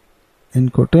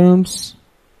 Incoterms.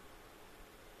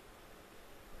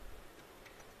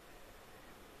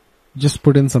 Just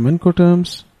put in some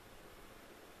Incoterms.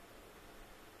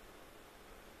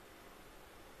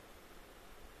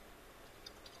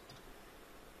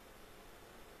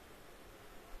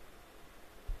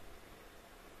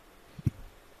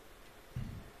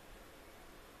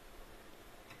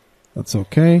 That's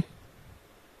okay.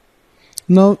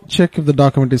 Now check if the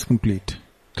document is complete.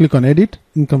 Click on Edit,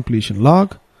 Incompletion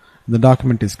Log. The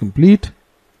document is complete.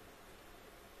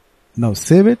 Now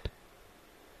save it.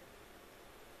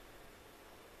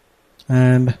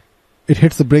 And it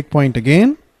hits the breakpoint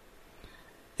again.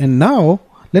 And now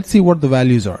let's see what the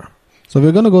values are. So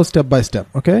we're going to go step by step.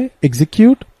 Okay.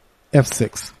 Execute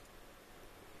F6.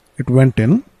 It went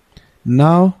in.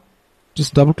 Now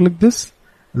just double click this.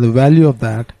 The value of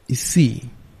that is C.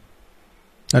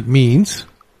 That means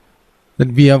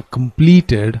that we have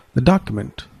completed the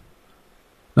document.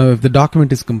 Now if the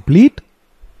document is complete,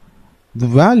 the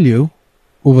value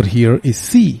over here is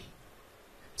C.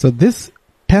 So this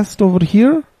test over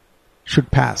here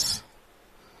should pass.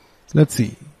 Let's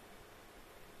see.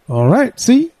 Alright,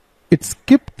 see, it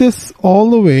skipped this all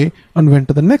the way and went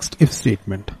to the next if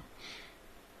statement.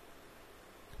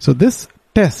 So this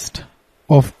test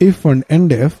of if and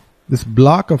end if, this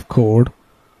block of code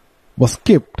was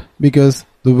skipped because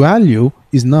the value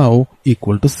is now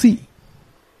equal to C.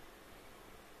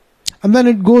 And then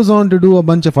it goes on to do a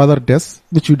bunch of other tests,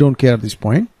 which we don't care at this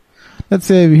point. Let's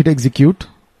say we hit execute,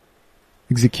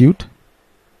 execute,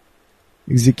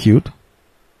 execute,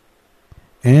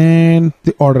 and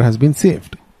the order has been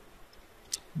saved.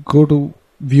 Go to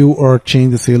view or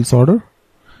change the sales order,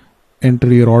 enter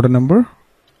your order number,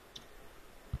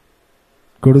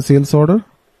 go to sales order,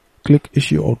 click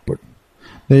issue output.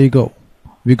 There you go.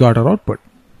 We got our output.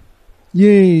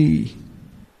 Yay!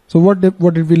 So what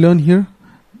did we learn here?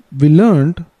 We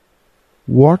learned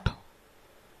what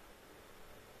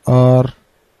are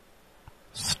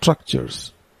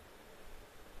structures.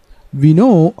 We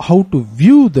know how to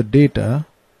view the data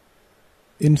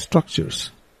in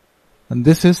structures. And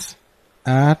this is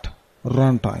at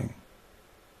runtime.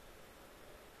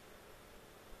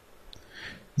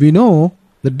 We know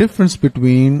the difference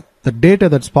between the data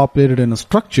that's populated in a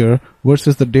structure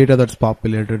versus the data that's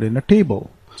populated in a table.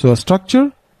 So a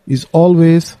structure is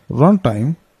always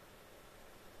runtime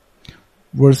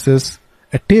versus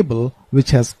a table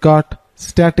which has got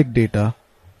static data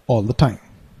all the time.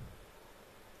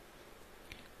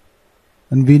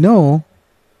 And we know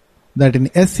that in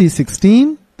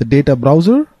SC16, the data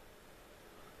browser,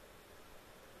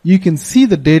 you can see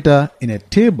the data in a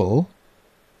table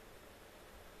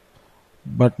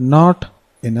but not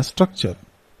in a structure.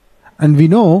 And we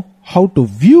know how to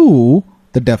view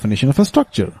the definition of a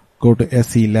structure. Go to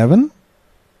SC11,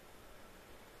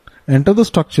 enter the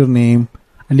structure name,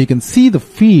 and you can see the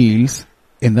fields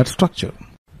in that structure.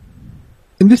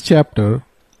 In this chapter,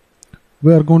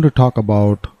 we are going to talk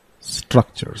about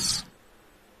structures.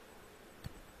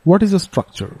 What is a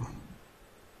structure?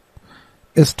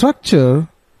 A structure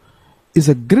is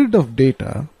a grid of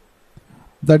data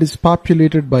that is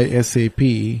populated by SAP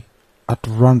at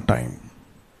runtime.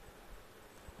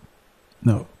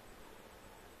 No,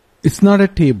 it's not a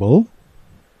table,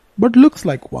 but looks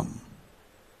like one.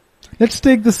 Let's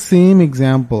take the same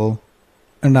example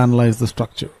and analyze the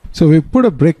structure. So we put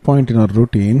a breakpoint in our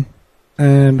routine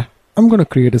and I'm going to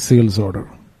create a sales order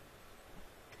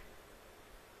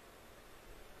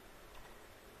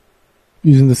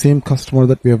using the same customer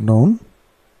that we have known.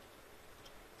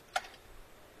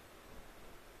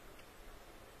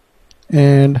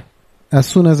 And as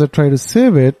soon as I try to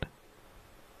save it,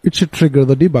 it should trigger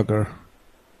the debugger.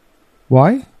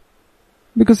 Why?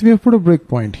 Because we have put a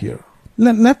breakpoint here.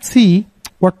 Let's see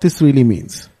what this really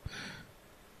means.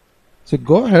 So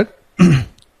go ahead,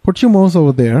 put your mouse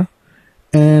over there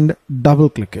and double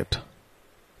click it.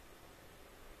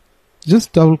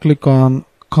 Just double click on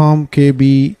COM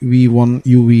KB V1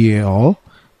 UVA all,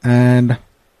 and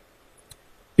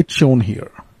it's shown here.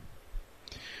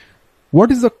 What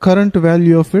is the current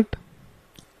value of it?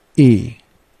 A.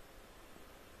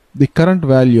 The current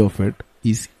value of it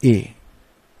is A.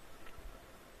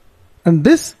 And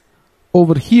this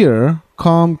over here,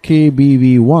 COM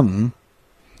KBV1,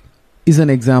 is an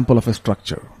example of a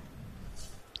structure.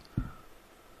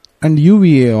 And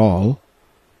UVA all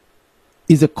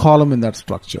is a column in that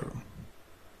structure.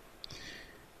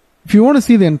 If you want to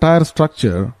see the entire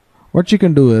structure, what you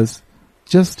can do is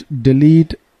just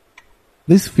delete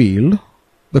this field,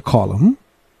 the column,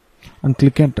 and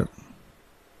click enter.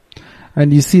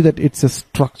 And you see that it's a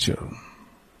structure.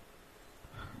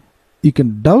 You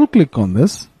can double click on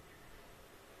this,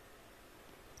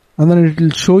 and then it will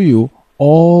show you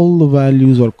all the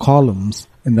values or columns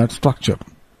in that structure.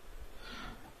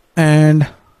 And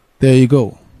there you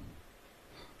go.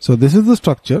 So this is the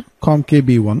structure,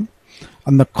 COMKB1,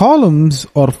 and the columns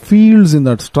or fields in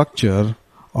that structure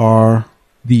are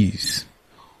these: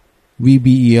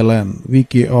 VBELN,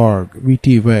 VKORG,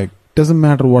 VTWEG. Doesn't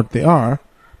matter what they are,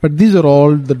 but these are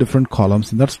all the different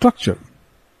columns in that structure.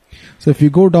 So if you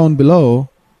go down below,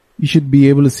 you should be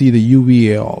able to see the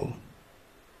UVA all.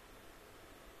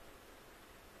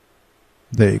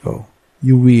 There you go,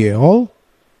 UVA all,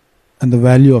 and the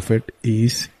value of it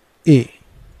is A.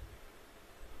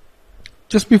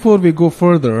 Just before we go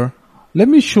further, let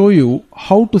me show you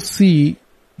how to see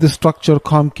the structure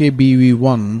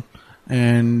COMKBV1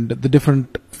 and the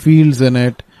different fields in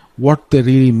it, what they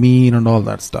really mean and all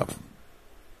that stuff.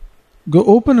 Go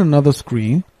open another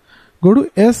screen, go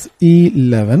to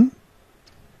SE11,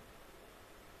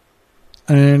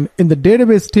 and in the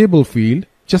database table field,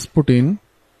 just put in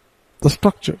the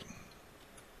structure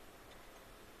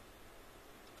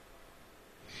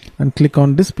and click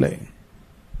on display.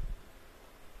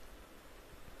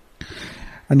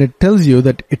 And it tells you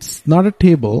that it's not a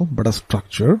table but a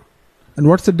structure. And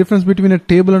what's the difference between a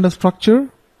table and a structure?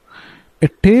 A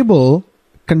table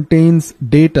contains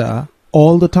data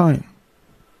all the time,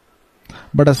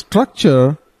 but a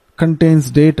structure contains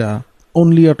data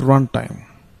only at runtime.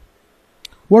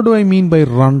 What do I mean by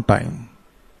runtime?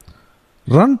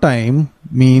 Runtime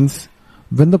means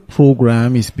when the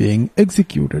program is being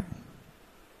executed.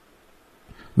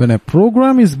 When a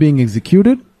program is being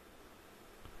executed,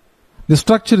 the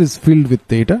structure is filled with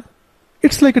data.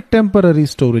 It's like a temporary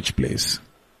storage place.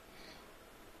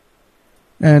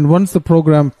 And once the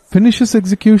program finishes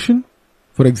execution,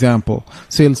 for example,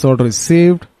 sales order is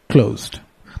saved, closed,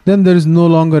 then there is no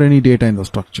longer any data in the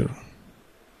structure.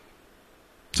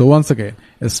 So once again,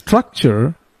 a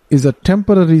structure is a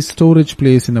temporary storage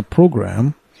place in a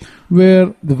program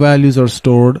where the values are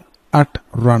stored at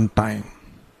runtime.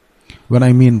 When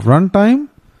I mean runtime,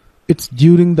 it's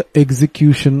during the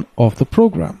execution of the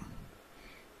program.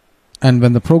 And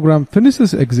when the program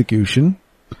finishes execution,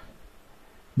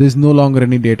 there's no longer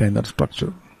any data in that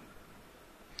structure.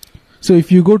 So if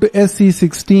you go to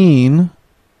SE16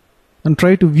 and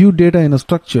try to view data in a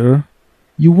structure,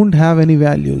 you won't have any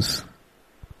values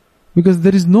because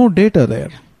there is no data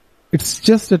there. It's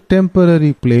just a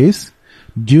temporary place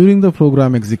during the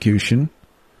program execution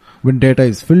when data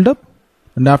is filled up,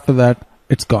 and after that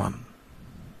it's gone.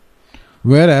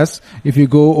 Whereas if you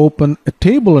go open a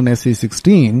table in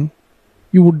SE16,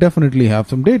 you would definitely have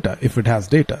some data if it has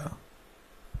data.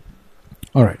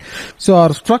 Alright, so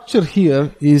our structure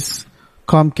here is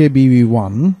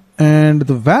COMKBV1, and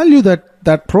the value that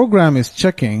that program is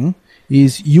checking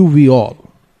is UV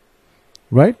all.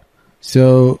 Right?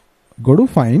 So go to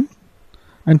Find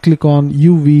and click on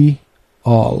UV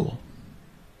all.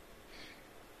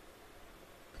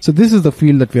 So this is the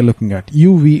field that we are looking at,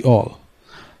 UV all.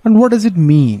 And what does it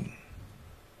mean?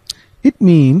 It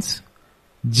means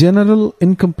general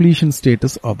incompletion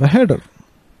status of the header.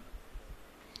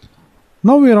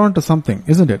 Now we are on to something,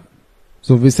 isn't it?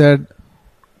 So we said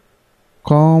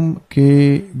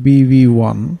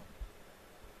COMKBV1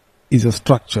 is a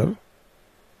structure.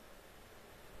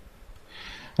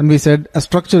 And we said a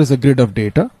structure is a grid of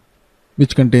data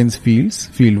which contains fields,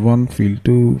 field 1, field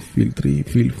 2, field 3,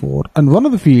 field 4, and one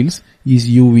of the fields is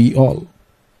UV all.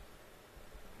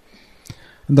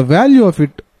 And the value of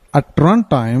it at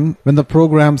runtime, when the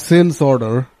program sales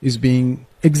order is being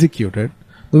executed,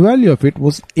 the value of it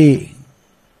was A.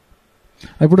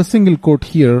 I put a single quote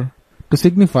here to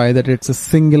signify that it's a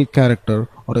single character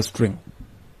or a string.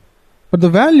 But the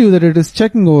value that it is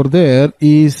checking over there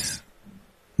is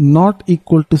not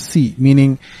equal to C,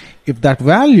 meaning if that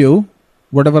value,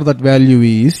 whatever that value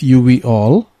is, UV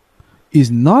all, is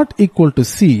not equal to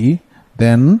C,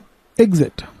 then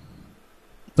exit.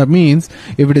 That means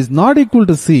if it is not equal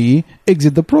to C,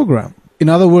 exit the program. In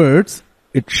other words,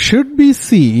 it should be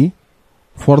C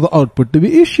for the output to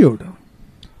be issued.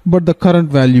 But the current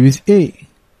value is A.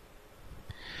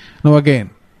 Now again,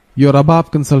 your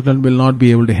ABAP consultant will not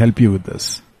be able to help you with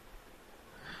this.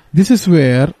 This is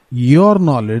where your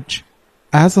knowledge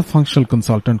as a functional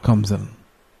consultant comes in.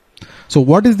 So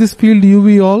what is this field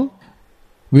UV all?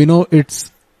 We know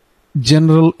it's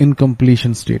general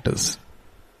incompletion status.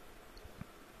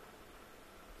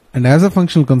 And as a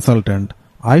functional consultant,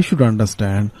 I should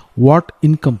understand what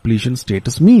incompletion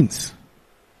status means.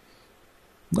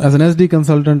 As an SD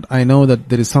consultant, I know that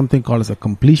there is something called as a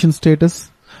completion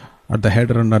status at the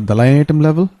header and at the line item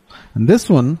level. And this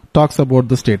one talks about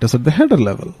the status at the header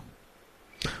level.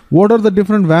 What are the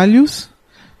different values?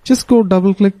 Just go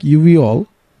double click UV all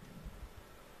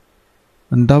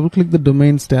and double click the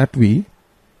domain stat v.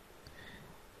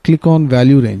 Click on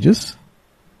value ranges.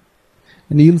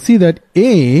 And you'll see that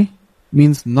A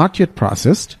means not yet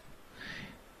processed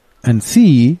and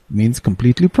C means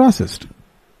completely processed.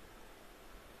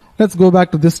 Let's go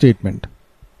back to this statement.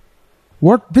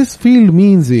 What this field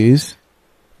means is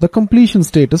the completion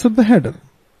status of the header.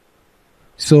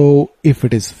 So if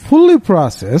it is fully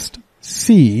processed,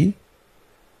 C,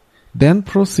 then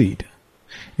proceed.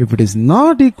 If it is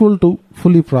not equal to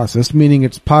fully processed, meaning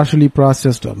it's partially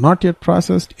processed or not yet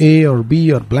processed, A or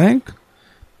B or blank,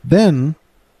 then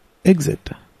exit.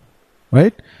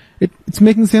 Right? It's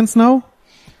making sense now?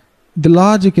 The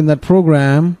logic in that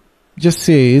program just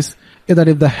says that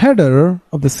if the header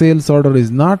of the sales order is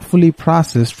not fully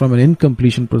processed from an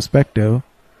incompletion perspective,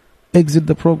 exit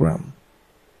the program.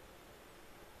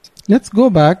 Let's go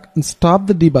back and stop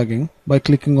the debugging by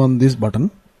clicking on this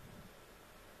button.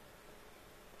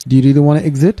 Do you really want to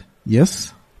exit?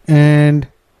 Yes. And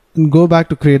go back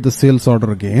to create the sales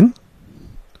order again.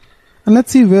 And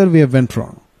let's see where we have went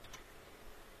wrong.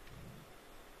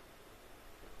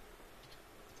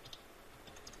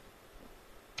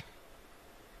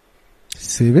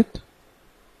 Save it.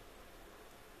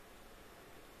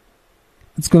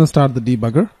 It's going to start the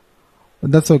debugger,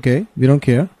 but that's okay. We don't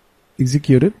care.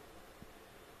 Execute it.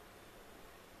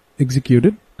 Execute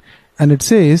it. And it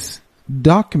says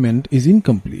document is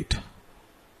incomplete.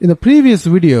 In the previous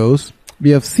videos,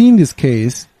 we have seen this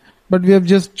case, but we have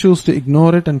just choose to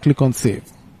ignore it and click on save.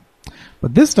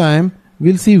 But this time,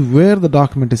 we'll see where the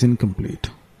document is incomplete.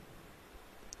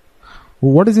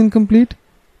 What is incomplete?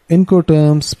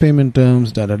 Incoterms, payment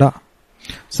terms,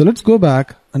 So let's go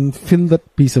back and fill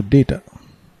that piece of data.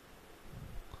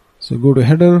 So go to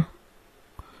header,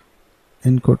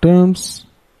 Incoterms.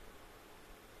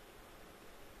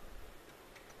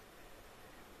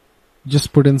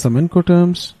 Just put in some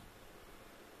Incoterms.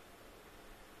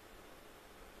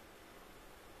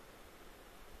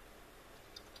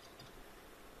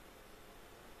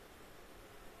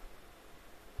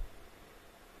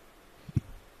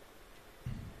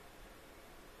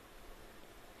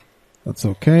 That's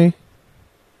okay.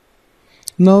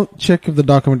 Now check if the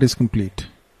document is complete.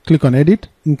 Click on edit,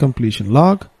 incompletion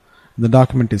log. The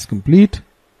document is complete.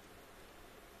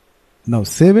 Now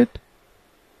save it.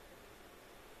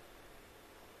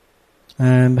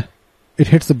 And it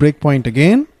hits the breakpoint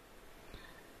again.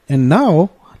 And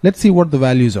now let's see what the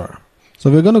values are. So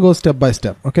we're going to go step by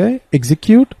step. Okay.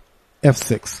 Execute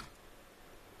F6.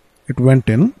 It went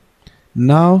in.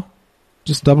 Now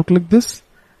just double click this.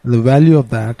 The value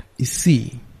of that is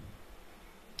C.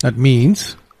 That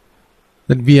means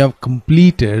that we have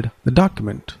completed the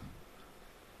document.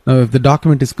 Now if the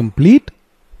document is complete,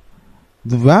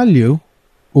 the value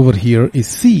over here is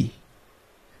C.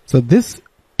 So this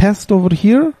test over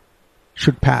here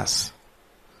should pass.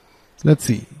 Let's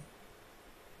see.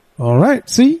 Alright,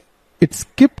 see, it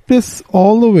skipped this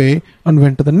all the way and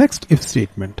went to the next if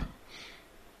statement.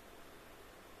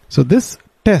 So this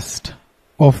test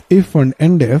of if and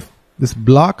end if, this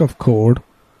block of code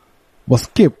was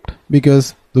skipped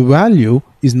because the value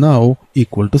is now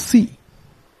equal to C.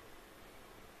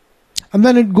 And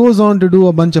then it goes on to do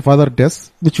a bunch of other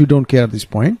tests, which we don't care at this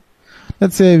point.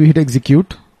 Let's say we hit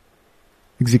execute.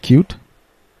 Execute.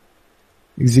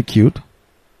 execute,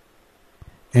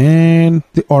 and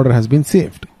the order has been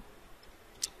saved.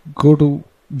 Go to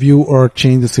view or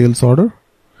change the sales order,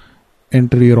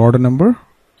 enter your order number,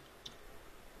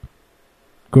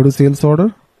 go to sales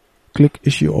order, click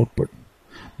issue output.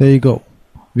 There you go.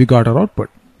 We got our output.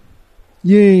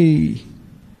 Yay!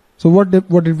 So what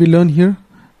did we learn here?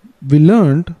 We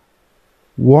learned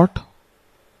what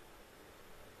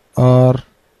are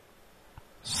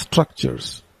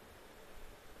structures.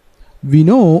 We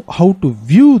know how to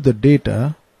view the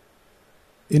data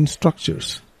in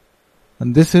structures,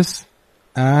 and this is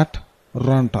at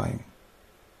runtime.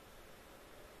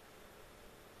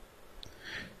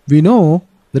 We know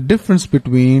the difference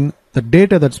between the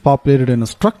data that's populated in a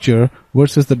structure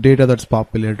versus the data that's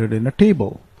populated in a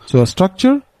table. So a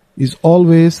structure is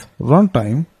always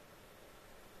runtime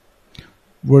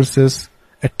versus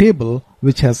a table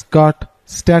which has got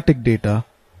static data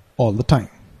all the time.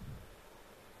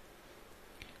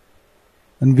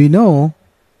 And we know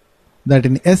that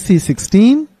in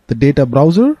SC16, the data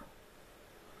browser,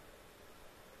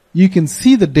 you can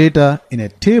see the data in a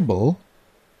table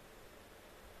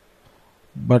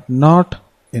but not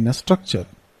in a structure.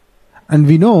 And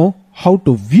we know how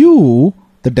to view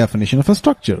the definition of a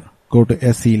structure. Go to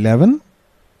SC11,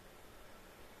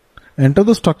 enter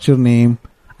the structure name,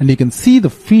 and you can see the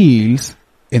fields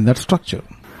in that structure.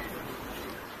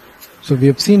 So we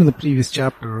have seen in the previous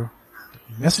chapter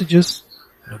that messages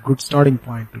are a good starting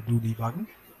point to do debugging.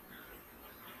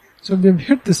 So we have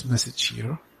hit this message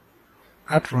here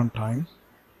at runtime.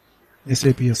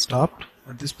 SAP has stopped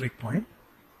at this breakpoint.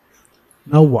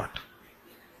 Now what?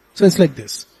 So it's like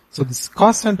this. So this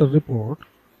cost center report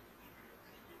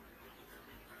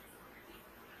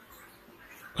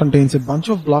contains a bunch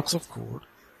of blocks of code,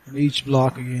 and each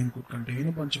block again could contain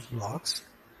a bunch of blocks.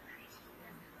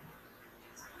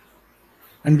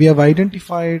 And we have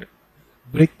identified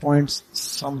breakpoints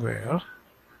somewhere,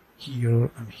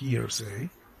 here and here, say.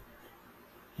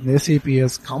 And SAP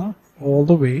has come all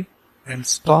the way and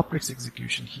stopped its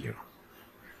execution here.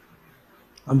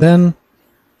 And then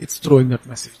it's throwing that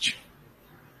message.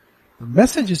 The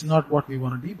message is not what we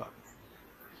want to debug.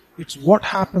 It's what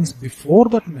happens before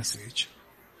that message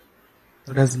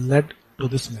that has led to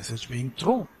this message being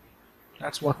thrown.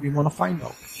 That's what we want to find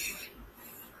out.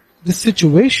 This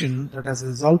situation that has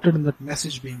resulted in that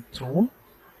message being thrown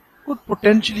could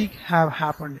potentially have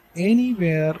happened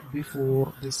anywhere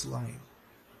before this line.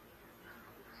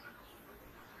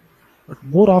 But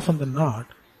more often than not,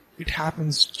 it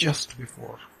happens just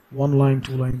before. 1 line,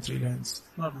 2 lines, 3 lines,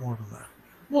 not more than that.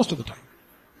 Most of the time.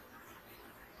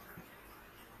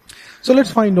 So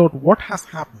let's find out what has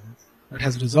happened that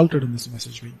has resulted in this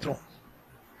message being thrown.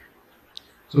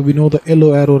 So we know the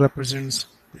yellow arrow represents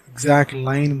the exact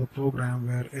line in the program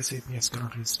where SAP has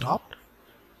currently stopped.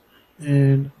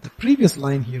 And the previous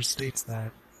line here states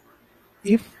that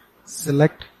if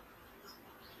select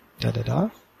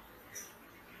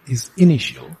is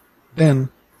initial, then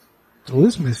throw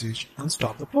this message and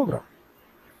stop the program.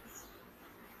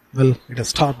 Well, it has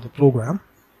stopped the program,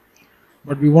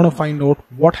 but we want to find out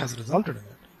what has resulted in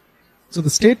it. So the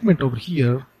statement over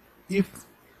here, if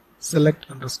select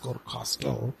underscore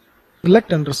costal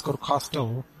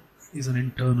is an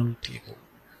internal table,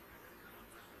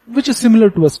 which is similar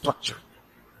to a structure.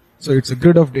 So it's a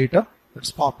grid of data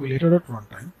that's populated at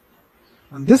runtime.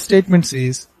 And this statement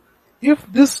says, if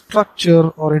this structure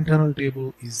or internal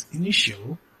table is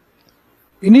initial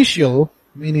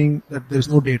meaning that there is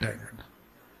no data in it.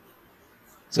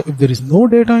 So if there is no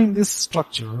data in this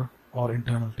structure or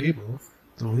internal table,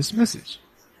 throw this message.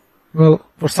 Well,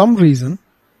 for some reason,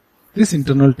 this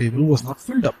internal table was not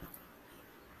filled up.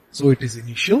 So it is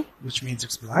initial, which means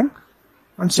it's blank,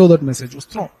 and so that message was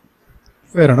thrown.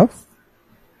 Fair enough.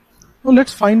 Now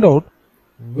let's find out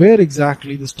where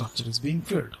exactly the structure is being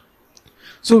filled.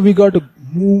 So we got to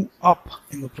move up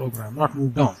in the program, not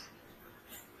move down.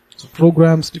 So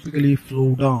programs typically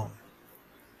flow down,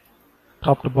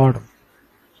 top to bottom,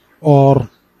 or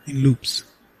in loops.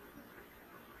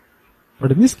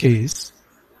 But in this case,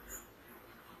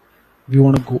 we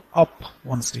want to go up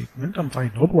one statement and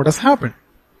find out what has happened.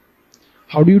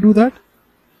 How do you do that?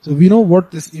 So we know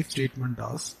what this if statement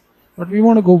does, but we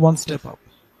want to go one step up,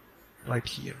 right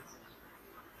here,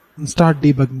 and start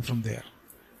debugging from there.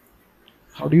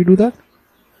 How do you do that?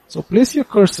 So place your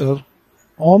cursor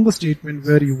on the statement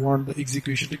where you want the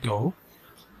execution to go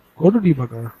to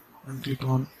debugger and click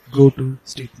on go to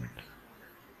statement.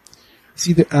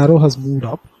 See, the arrow has moved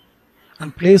up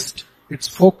and placed its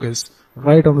focus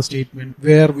right on the statement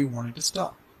where we want it to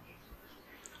stop.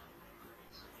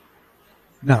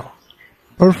 Now,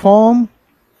 perform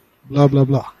blah blah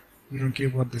blah. We don't care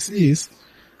what this is.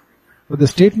 But the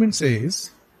statement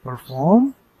says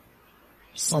perform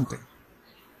something.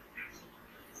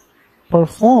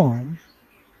 Perform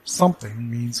something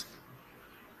means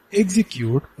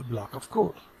execute a block of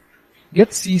code.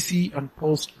 Get CC and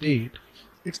post date,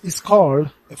 it is called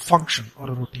a function or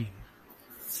a routine.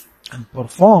 And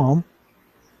perform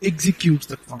executes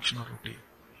that function or routine.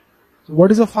 So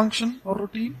what is a function or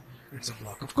routine? It's a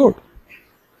block of code.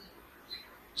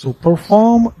 So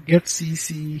perform get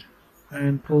CC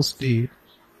and post date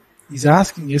is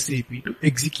asking SAP to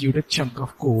execute a chunk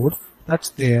of code that's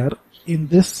there in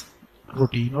this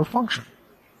routine or function.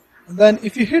 And then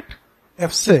if you hit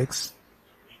F6,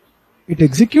 it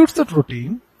executes that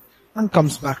routine and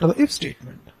comes back to the if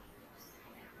statement.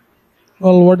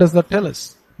 Well, what does that tell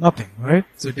us? Nothing, right?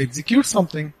 So it executes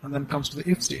something and then comes to the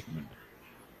if statement.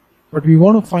 But we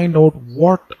want to find out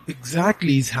what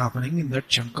exactly is happening in that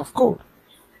chunk of code.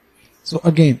 So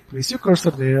again, place your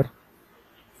cursor there,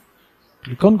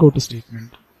 click on go to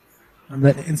statement, and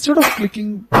then instead of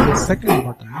clicking the second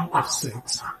button,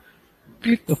 F6,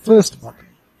 click the first button.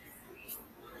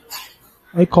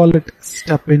 I call it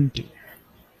step into.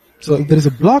 So if there is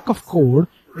a block of code,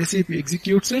 SAP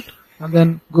executes it and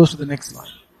then goes to the next line.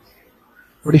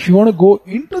 But if you want to go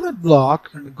into that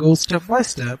block and go step by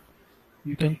step,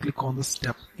 you can click on the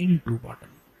step into button.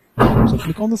 So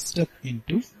click on the step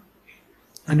into,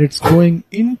 and it's going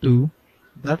into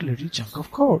that little chunk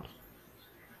of code.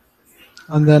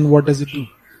 And then what does it do?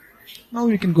 Now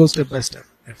you can go step by step.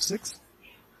 F6,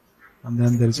 and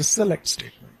then there is a select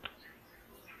statement.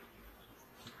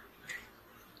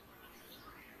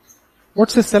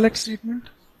 What's a select statement?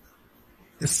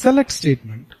 A select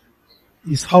statement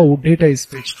is how data is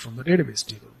fetched from the database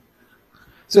table.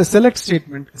 So a select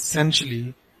statement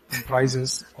essentially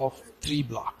comprises of 3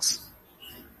 blocks.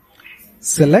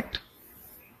 Select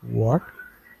what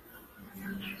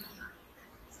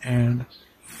and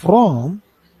from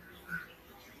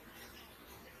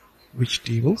which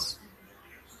tables.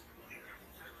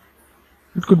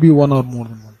 It could be one or more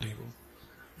than one table.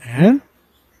 And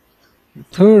the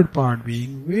third part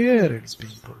being where it's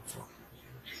being pulled from.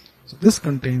 So this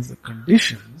contains the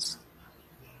conditions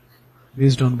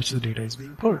based on which the data is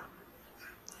being pulled.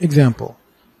 Example,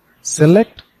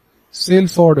 select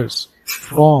sales orders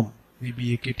from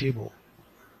VBAK table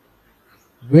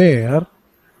where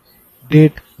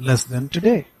date less than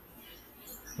today,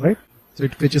 right? So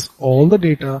it fetches all the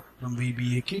data from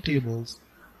VBAK tables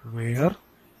where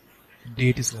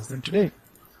date is less than today.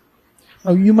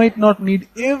 Now you might not need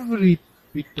every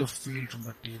bit of field from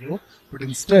that table, but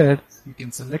instead you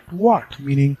can select what,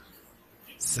 meaning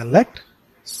select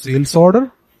sales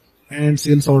order and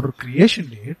sales order creation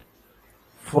date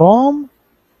from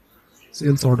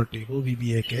sales order table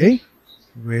VBAK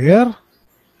where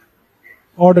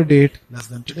order date less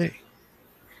than today.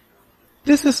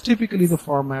 This is typically the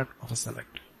format of a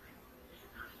select.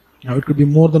 Now it could be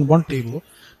more than one table,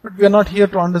 but we are not here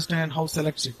to understand how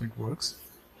select statement works.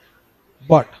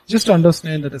 But just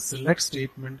understand that a select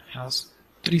statement has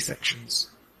 3 sections.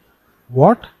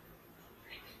 What?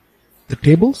 The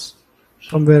tables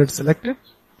from where it's selected,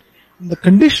 and the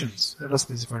conditions that are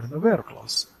specified in the where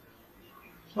clause.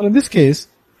 Well, in this case,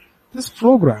 this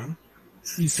program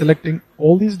is selecting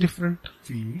all these different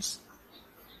fields,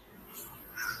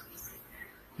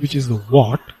 which is the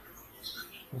what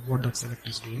of what that select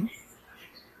is doing,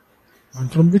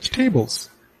 and from which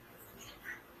tables.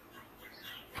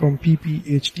 From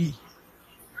PPHD.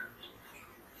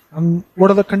 And what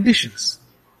are the conditions?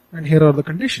 And here are the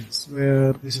conditions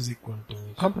where this is equal to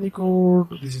company code,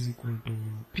 this is equal to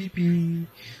PP,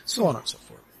 so on and so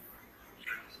forth.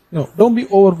 No, don't be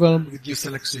overwhelmed with your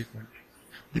select statement.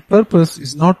 The purpose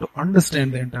is not to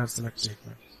understand the entire select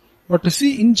statement, but to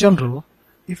see in general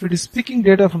if it is picking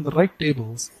data from the right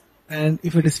tables and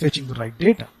if it is fetching the right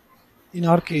data. In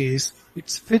our case,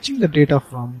 it's fetching the data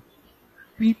from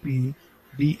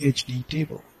PPDHD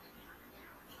table.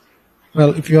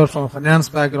 Well, if you are from a finance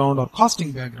background or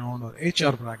costing background or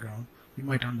HR background, you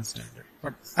might understand it.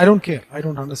 But I don't care. I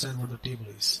don't understand what the table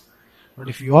is. But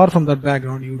if you are from that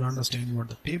background, you would understand what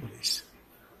the table is.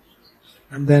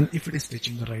 And then if it is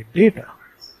fetching the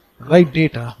right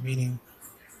data meaning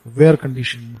the where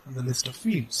condition and the list of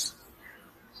fields.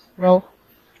 Well,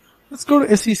 let's go to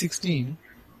SE16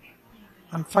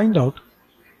 and find out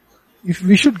if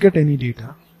we should get any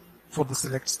data for the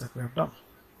selects that we have done.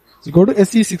 So go to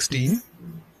SE16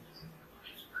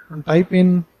 and type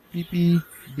in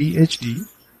PPDHD,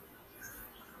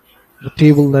 the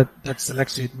table that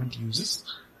select statement uses.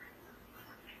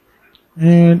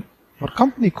 And for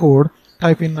company code,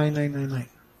 type in 9999.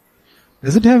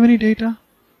 Does it have any data?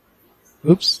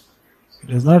 Oops, it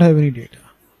does not have any data.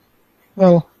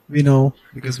 Well, we know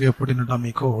because we have put in a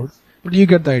dummy code, but you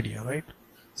get the idea, right?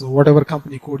 So whatever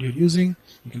company code you're using,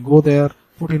 you can go there,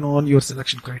 put in all your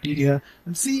selection criteria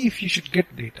and see if you should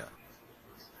get data.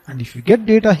 And if you get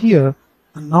data here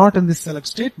and not in this select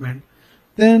statement,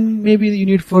 then maybe you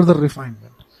need further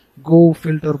refinement. Go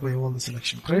filter by all the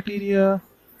selection criteria,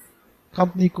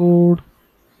 company code,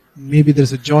 maybe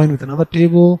there's a join with another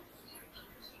table.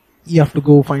 You have to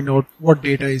go find out what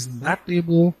data is in that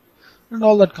table and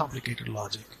all that complicated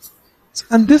logic.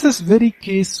 And this is very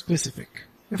case specific.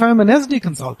 If I'm an SD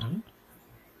consultant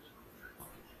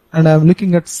and I'm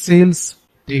looking at sales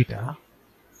data,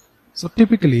 so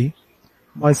typically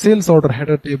my sales order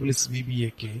header table is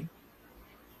VBAK,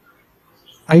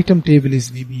 item table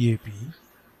is VBAP,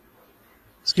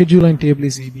 schedule line table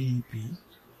is VBEP,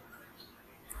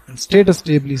 and status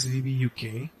table is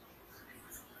VBUK,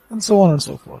 and so on and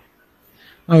so forth.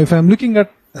 Now if I'm looking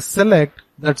at a select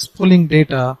that's pulling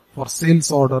data for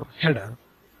sales order header,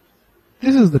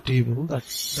 this is the table that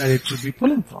it should be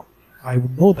pulling from. I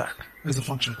would know that as a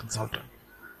functional consultant.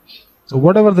 So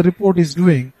whatever the report is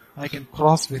doing, I can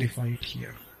cross-verify it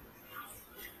here.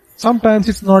 Sometimes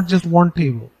it's not just one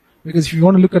table, because if you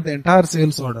want to look at the entire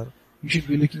sales order, you should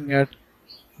be looking at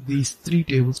these three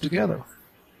tables together.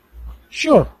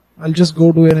 Sure, I'll just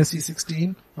go to an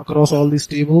SE16 across all these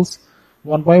tables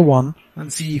one by one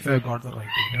and see if I got the right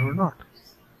data or not.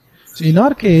 So in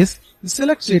our case, the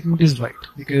select statement is right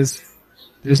because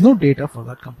there is no data for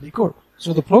that company code.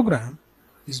 So the program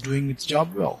is doing its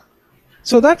job well.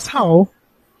 So that's how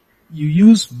you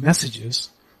use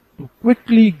messages to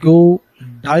quickly go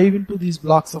and dive into these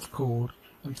blocks of code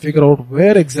and figure out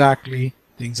where exactly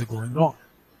things are going wrong.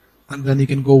 And then you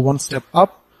can go one step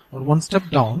up or one step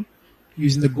down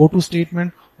using the go to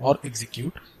statement or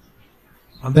execute.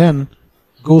 And then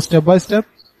go step by step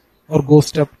or go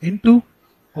step into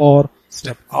or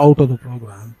step out of the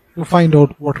program to find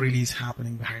out what really is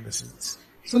happening behind the scenes.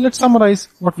 So let's summarize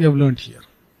what we have learned here.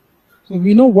 So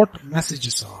we know what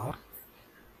messages are,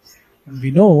 and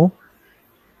we know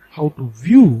how to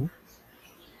view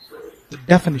the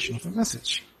definition of a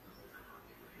message.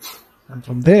 And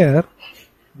from there,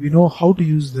 we know how to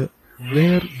use the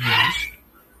where used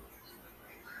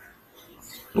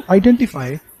to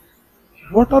identify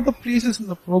what are the places in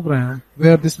the program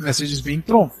where this message is being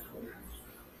thrown.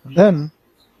 And then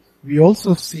we also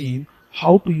have seen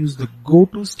how to use the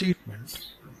go-to statement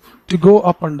to go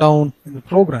up and down in the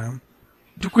program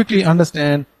to quickly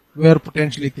understand where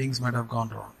potentially things might have gone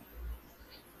wrong.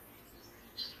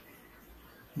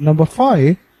 Number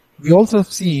 5, we also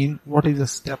have seen what is a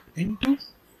step into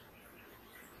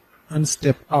and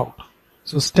step out.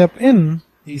 So step in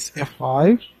is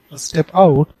F5, a step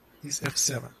out is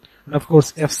F7. And of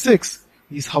course F6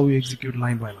 is how you execute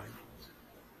line by line.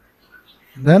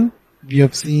 And then we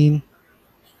have seen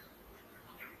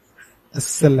a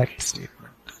select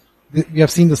statement. We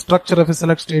have seen the structure of a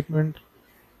select statement,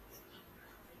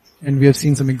 and we have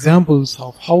seen some examples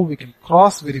of how we can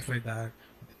cross-verify that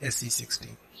with SE16.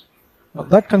 Now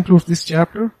that concludes this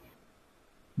chapter.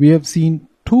 We have seen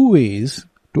 2 ways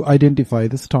to identify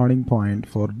the starting point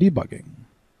for debugging.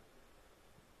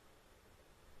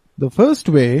 The first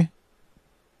way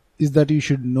is that you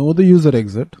should know the user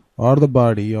exit or the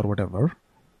body or whatever,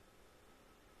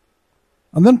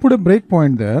 and then put a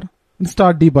breakpoint there and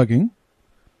start debugging.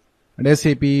 And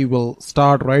SAP will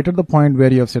start right at the point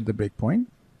where you have set the breakpoint.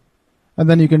 And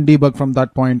then you can debug from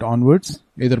that point onwards,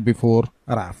 either before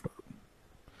or after.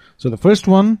 So the first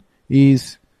one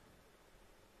is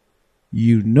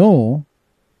you know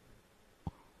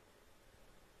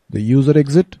the user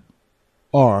exit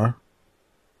or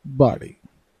body.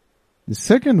 The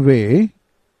second way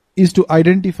is to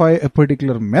identify a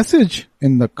particular message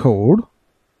in the code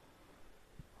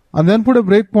and then put a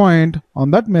breakpoint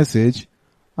on that message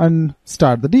and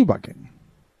start the debugging.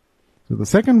 So the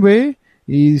second way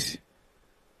is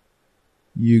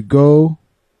you go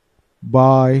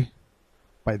by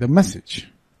the message.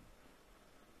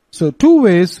 So 2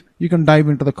 ways you can dive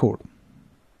into the code.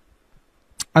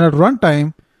 And at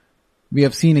runtime, we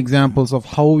have seen examples of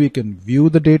how we can view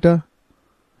the data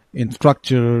in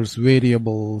structures,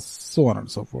 variables, so on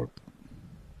and so forth.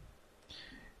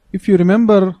 If you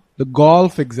remember the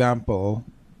golf example,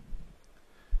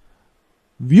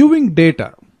 viewing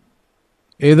data,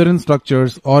 either in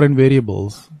structures or in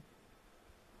variables,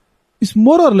 is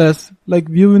more or less like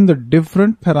viewing the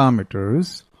different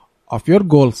parameters of your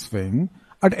golf swing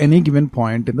at any given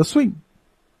point in the swing.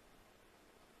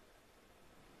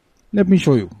 Let me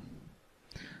show you.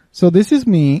 So this is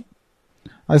me.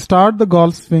 I start the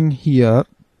golf swing here,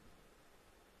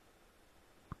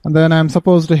 and then I'm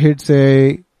supposed to hit,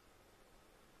 say,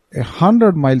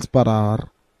 100 miles per hour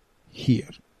here.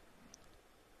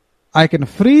 I can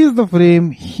freeze the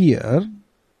frame here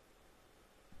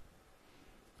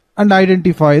and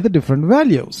identify the different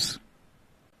values.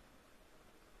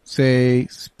 Say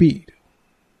speed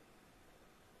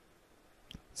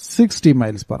 60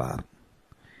 miles per hour,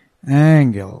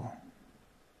 angle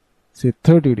say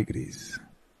 30 degrees.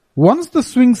 Once the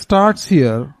swing starts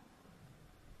here,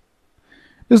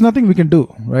 there's nothing we can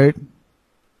do, right?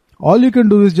 All you can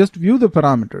do is just view the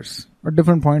parameters at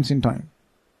different points in time.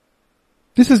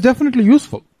 This is definitely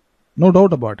useful, no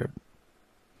doubt about it.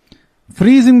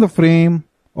 Freezing the frame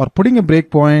or putting a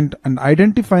breakpoint and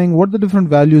identifying what the different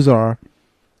values are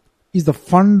is the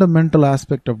fundamental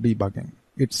aspect of debugging.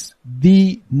 It's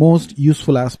the most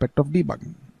useful aspect of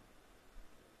debugging.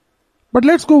 But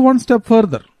let's go one step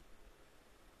further.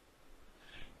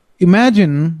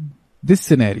 Imagine this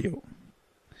scenario.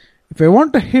 If I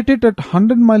want to hit it at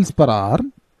 100 miles per hour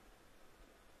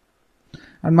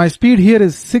and my speed here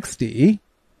is 60,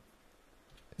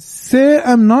 say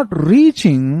I'm not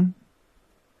reaching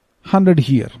 100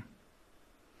 here.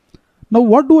 Now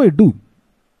what do I do?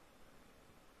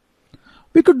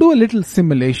 We could do a little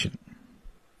simulation.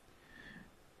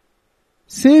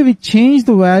 Say we change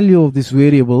the value of this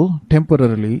variable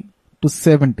temporarily to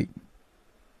 70.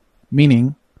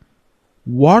 Meaning,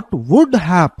 what would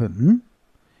happen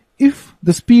if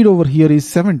the speed over here is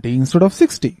 70 instead of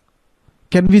 60?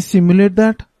 Can we simulate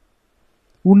that?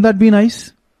 Wouldn't that be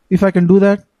nice if I can do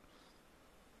that?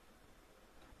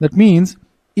 That means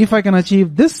if I can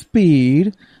achieve this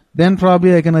speed, then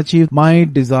probably I can achieve my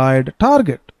desired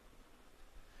target.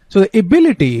 So the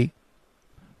ability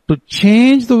to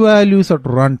change the values at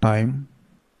runtime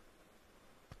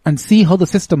and see how the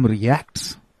system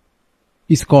reacts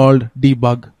is called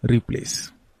debug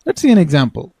replace. Let's see an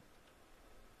example.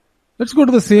 Let's go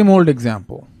to the same old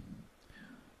example.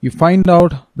 You find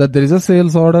out that there is a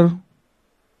sales order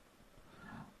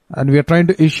and we are trying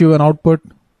to issue an output.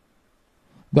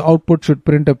 The output should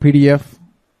print a PDF,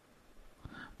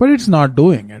 but it's not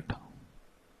doing it.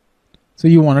 So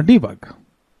you want to debug.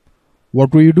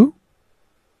 What do?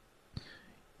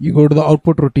 You go to the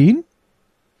output routine,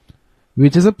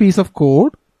 which is a piece of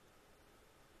code,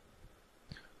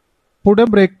 put a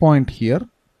breakpoint here,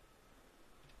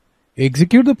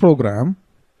 execute the program,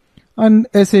 and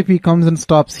SAP comes and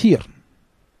stops here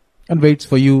and waits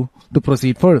for you to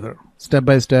proceed further. Step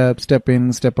by step, step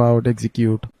in, step out,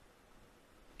 execute.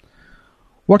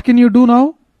 What can you do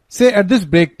now? Say at this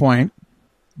breakpoint,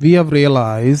 we have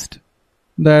realized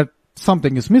that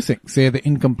something is missing. Say the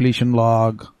incompletion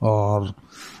log or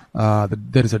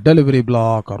there is a delivery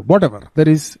block or whatever. There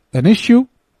is an issue,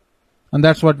 and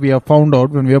that's what we have found out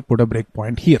when we have put a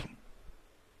breakpoint here.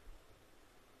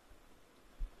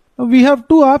 Now we have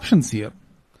two options here.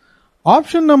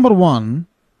 Option number one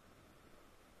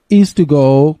is to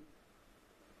go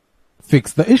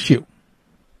fix the issue.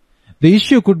 The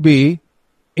issue could be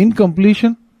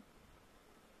incompletion.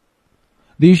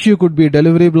 The issue could be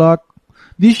delivery block.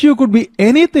 The issue could be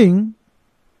anything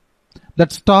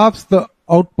that stops the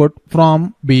output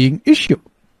from being issued.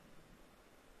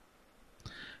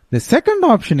 The second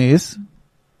option is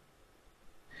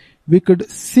we could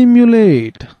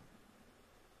simulate.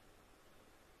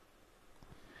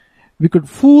 We could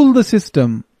fool the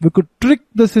system. We could trick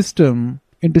the system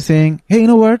into saying, hey, you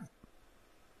know what?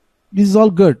 This is all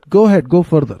good. Go ahead, go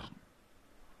further.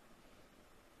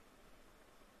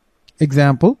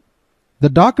 Example, the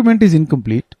document is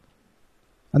incomplete,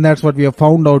 and that's what we have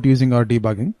found out using our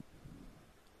debugging.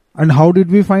 And how did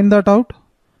we find that out?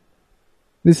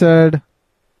 We said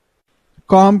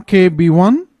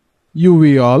COM-KB1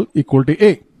 UV all equal to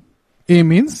A. A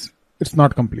means it's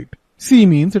not complete. C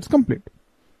means it's complete.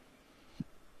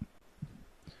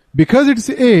 Because it's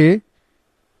A,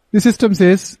 the system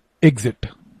says exit.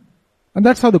 And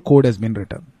that's how the code has been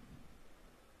written.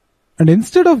 And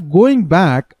instead of going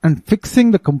back and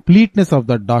fixing the completeness of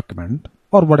that document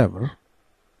or whatever,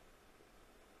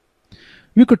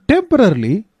 we could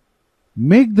temporarily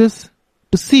make this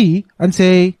to C and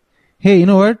say, hey, you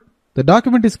know what? The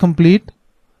document is complete.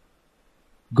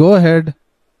 Go ahead,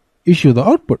 issue the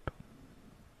output.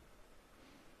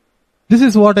 This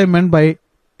is what I meant by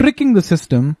tricking the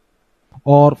system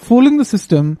or fooling the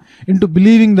system into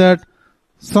believing that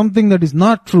something that is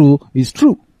not true is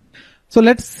true. So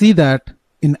let's see that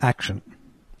in action.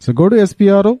 So go to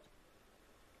SPRO.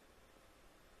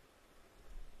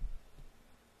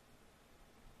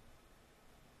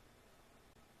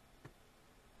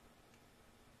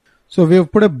 So we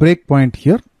have put a breakpoint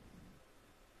here.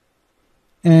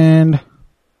 And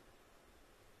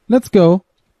let's go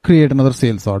create another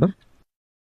sales order.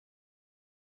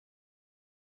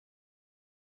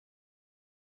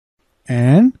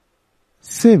 and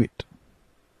save it.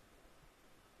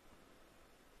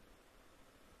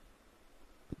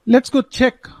 Let's go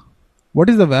check what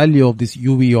is the value of this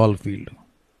UV all field.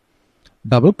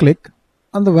 Double click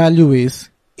and the value is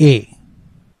A.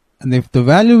 And if the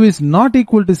value is not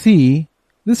equal to C,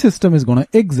 the system is going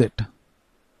to exit.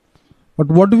 But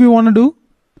what do we want to do?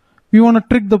 We want to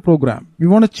trick the program. We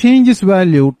want to change this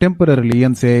value temporarily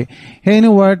and say, hey, you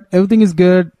know what? Everything is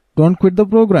good. Don't quit the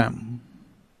program.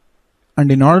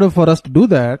 And in order for us to do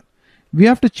that, we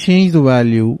have to change the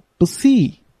value to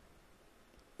C.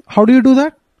 How do you do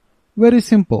that? Very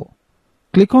simple.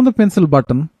 Click on the pencil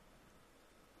button.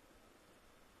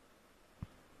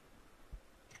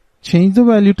 Change the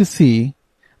value to C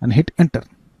and hit enter.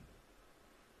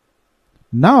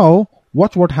 Now,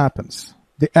 watch what happens.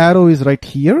 The arrow is right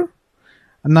here.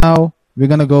 And now we're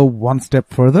going to go one step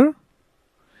further.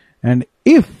 And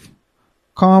if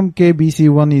com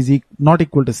kbc1 is not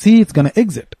equal to C, it's going to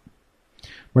exit.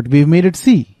 But we've made it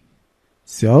C.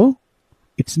 So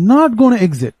it's not going to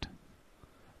exit.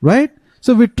 Right?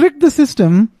 So we tricked the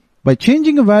system by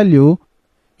changing a value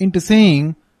into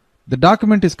saying the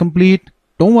document is complete.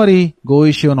 Don't worry, go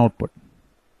issue an output.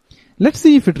 Let's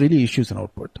see if it really issues an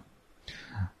output.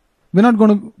 We're not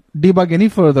going to debug any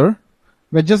further.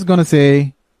 We're just going to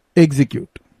say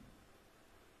execute.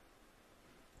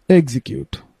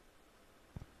 Execute.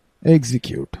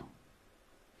 Execute.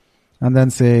 And then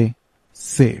say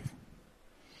save.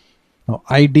 Now,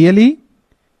 ideally,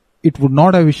 it would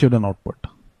not have issued an output.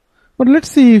 But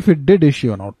let's see if it did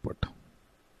issue an output.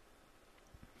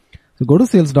 So go to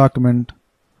sales document,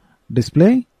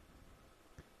 display,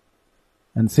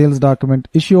 and sales document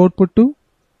issue output to,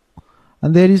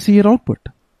 and there you see your output.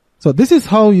 So this is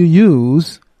how you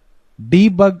use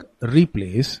debug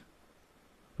replace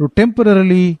to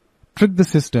temporarily trick the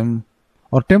system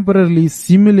or temporarily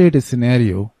simulate a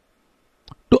scenario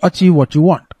to achieve what you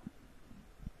want.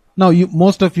 Now,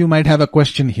 most of you might have a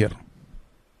question here.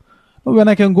 When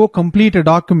I can go complete a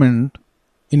document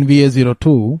in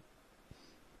VA02,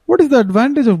 what is the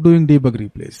advantage of doing debug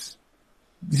replace?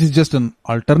 This is just an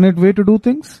alternate way to do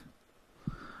things?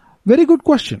 Very good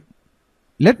question.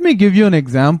 Let me give you an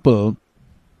example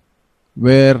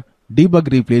where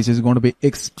debug replace is going to be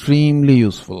extremely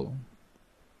useful.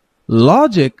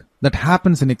 Logic that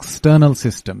happens in external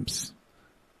systems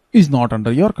is not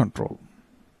under your control,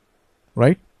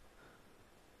 right?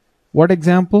 What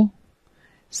example?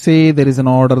 Say there is an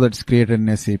order that's created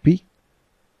in SAP.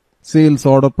 Sales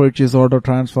order, purchase order,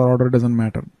 transfer order, doesn't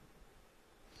matter.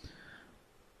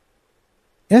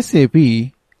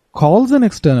 SAP calls an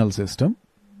external system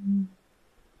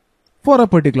for a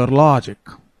particular logic.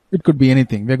 It could be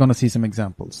anything. We're going to see some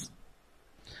examples.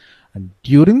 And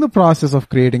during the process of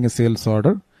creating a sales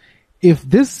order, if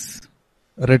this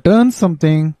returns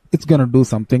something, it's going to do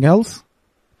something else.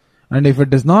 And if it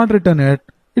does not return it,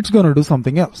 it's going to do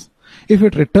something else. If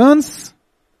it returns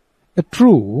a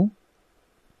true,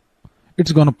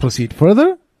 it's going to proceed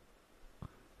further.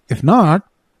 If not,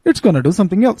 it's going to do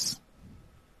something else.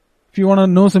 If you want to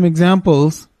know some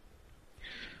examples,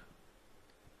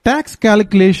 tax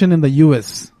calculation in the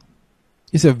US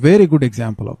is a very good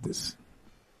example of this.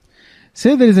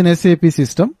 Say there is an SAP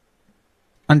system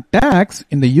and tax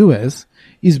in the US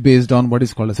is based on what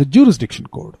is called as a jurisdiction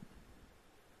code.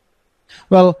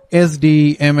 Well,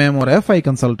 SD, MM or FI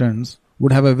consultants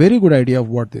would have a very good idea of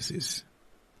what this is.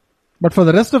 But for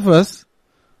the rest of us,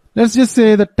 let's just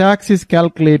say that tax is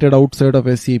calculated outside of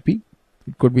SAP.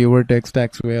 It could be Vertex,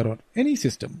 Taxware or any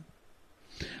system.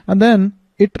 And then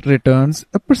it returns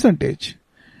a percentage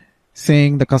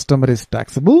saying the customer is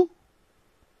taxable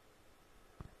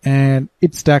and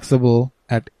it's taxable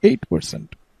at 8%.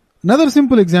 Another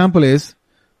simple example is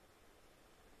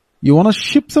you want to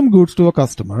ship some goods to a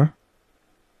customer.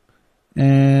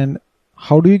 And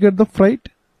how do you get the freight?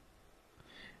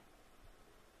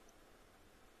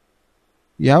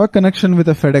 You have a connection with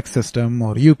a FedEx system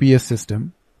or UPS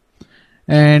system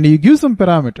and you give some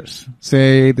parameters.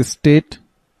 Say the state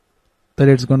that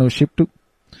it's going to ship to,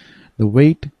 the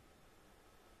weight,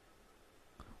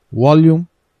 volume,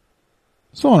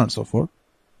 so on and so forth.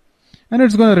 And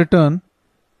it's going to return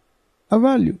a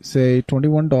value. Say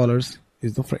 $21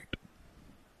 is the freight.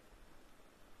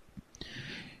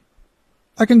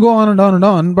 I can go on and on and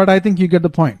on, but I think you get the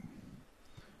point.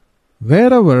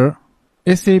 Wherever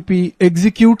SAP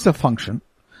executes a function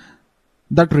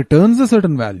that returns a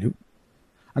certain value,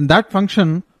 and that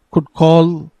function could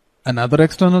call another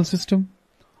external system,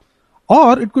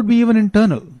 or it could be even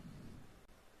internal.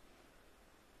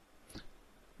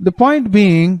 The point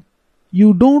being,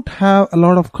 you don't have a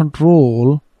lot of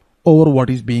control over what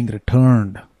is being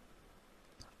returned.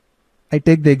 I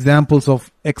take the examples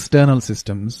of external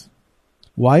systems.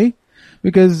 Why?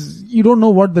 Because you don't know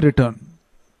what they return.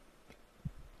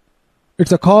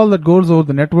 It's a call that goes over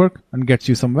the network and gets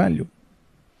you some value.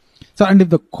 So, and if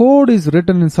the code is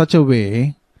written in such a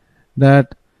way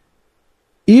that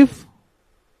if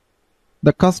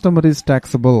the customer is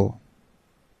taxable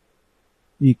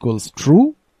equals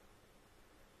true,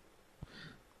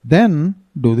 then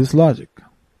do this logic.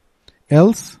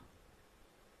 Else,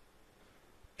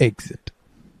 exit.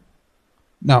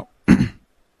 Now,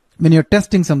 when you're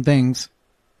testing some things,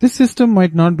 this system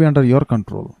might not be under your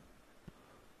control.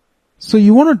 So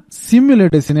you want to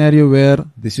simulate a scenario where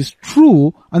this is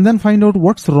true and then find out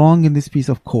what's wrong in this piece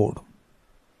of code.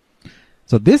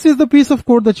 So this is the piece of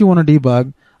code that you want to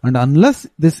debug, and unless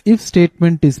this if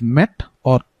statement is met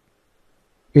or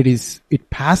it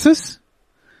passes,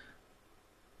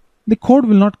 the code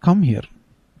will not come here.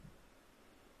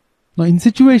 Now in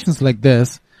situations like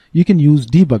this, you can use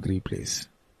debug replace.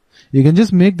 You can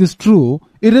just make this true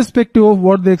irrespective of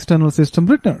what the external system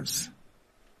returns.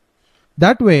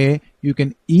 That way, you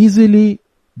can easily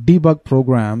debug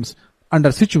programs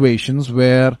under situations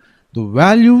where the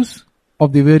values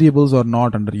of the variables are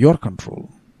not under your control.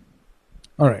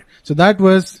 Alright, so that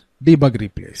was debug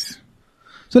replace.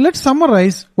 So let's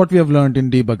summarize what we have learned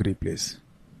in debug replace.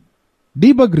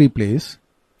 Debug replace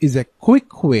is a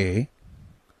quick way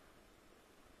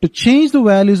to change the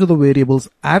values of the variables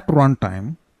at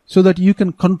runtime so that you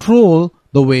can control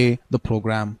the way the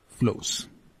program flows.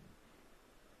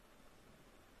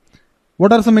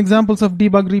 What are some examples of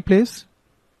debug replace?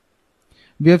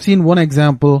 We have seen one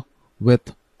example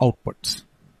with outputs.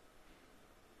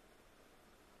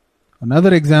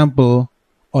 Another example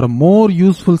or a more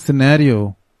useful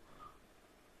scenario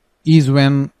is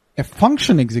when a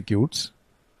function executes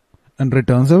and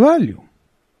returns a value.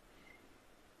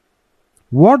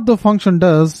 What the function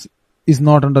does is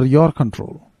not under your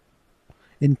control.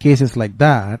 In cases like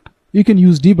that, you can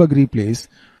use debug replace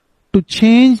to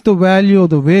change the value of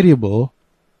the variable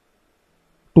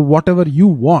to whatever you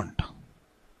want.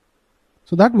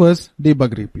 So that was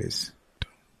debug replace.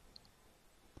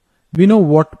 We know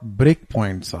what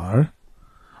breakpoints are,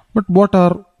 but what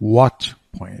are watch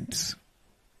points?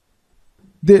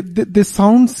 They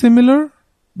sound similar,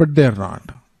 but they're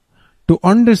not. To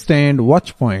understand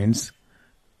watch points,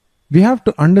 we have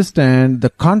to understand the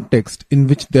context in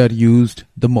which they are used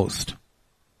the most.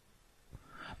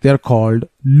 They are called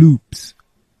loops.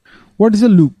 What is a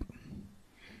loop?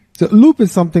 So a loop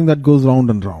is something that goes round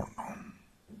and round,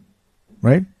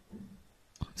 right?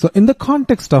 So in the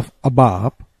context of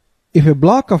ABAP, if a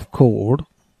block of code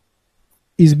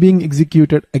is being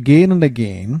executed again and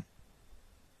again,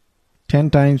 10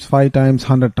 times, 5 times,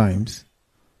 100 times,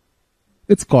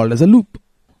 it's called as a loop.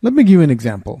 Let me give you an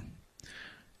example.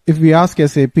 If we ask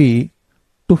SAP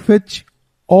to fetch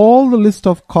all the list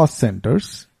of cost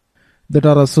centers that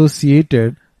are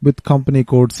associated with company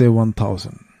code, say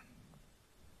 1000.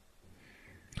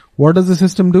 What does the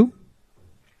system do?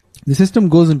 The system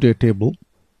goes into a table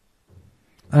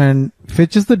and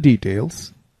fetches the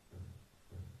details.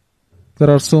 There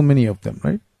are so many of them,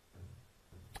 right?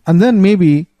 And then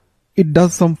maybe it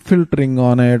does some filtering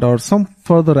on it or some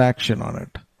further action on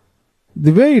it.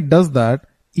 The way it does that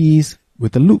is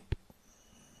with a loop.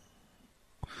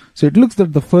 So it looks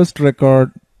at the first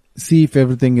record, see if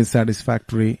everything is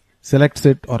satisfactory, selects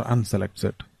it or unselects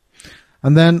it,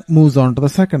 and then moves on to the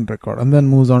second record, and then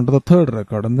moves on to the third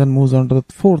record, and then moves on to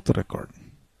the fourth record.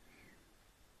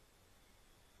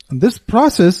 And this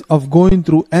process of going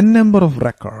through n number of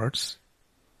records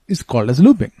is called as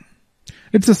looping.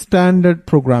 It's a standard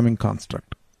programming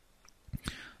construct.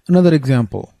 Another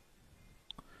example.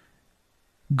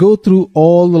 Go through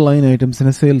all the line items in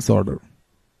a sales order.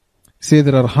 Say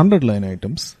there are 100 line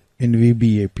items in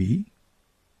VBAP.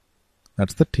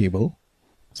 That's the table.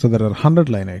 So there are 100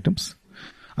 line items.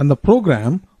 And the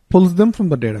program pulls them from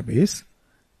the database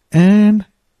and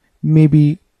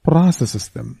maybe processes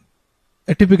them.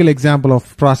 A typical example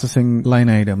of processing line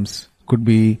items could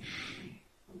be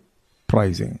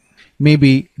pricing.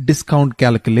 Maybe discount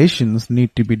calculations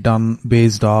need to be done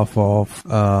based off of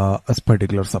a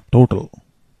particular subtotal.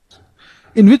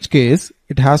 In which case,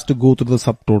 it has to go through the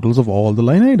subtotals of all the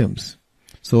line items.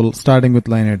 So starting with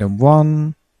line item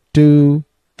 1, 2,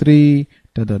 3,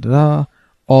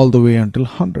 all the way until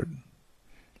 100.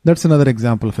 That's another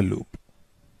example of a loop.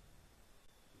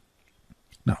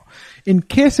 Now, in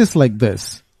cases like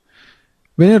this,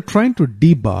 when you're trying to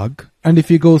debug, and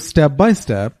if you go step by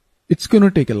step, it's going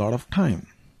to take a lot of time.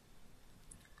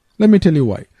 Let me tell you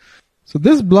why. So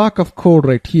this block of code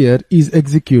right here is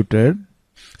executed.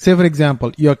 Say for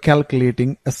example, you're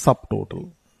calculating a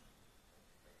subtotal.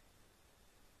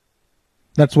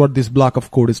 That's what this block of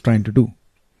code is trying to do.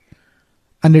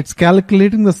 And it's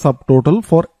calculating the subtotal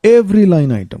for every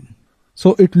line item.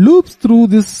 So it loops through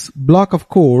this block of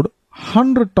code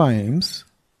 100 times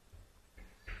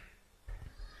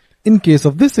in case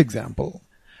of this example.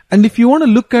 And if you want to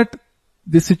look at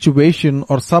the situation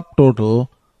or subtotal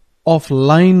of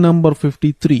line number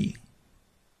 53,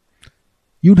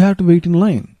 you'd have to wait in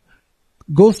line.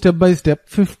 Go step by step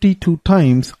 52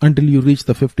 times until you reach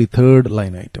the 53rd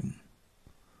line item.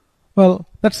 Well,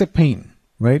 that's a pain,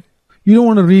 right? You don't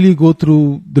want to really go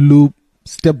through the loop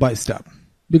step by step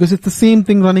because it's the same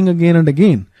thing running again and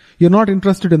again. You're not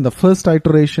interested in the first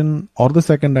iteration or the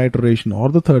second iteration or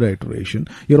the third iteration.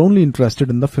 You're only interested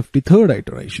in the 53rd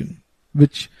iteration,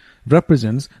 which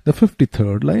represents the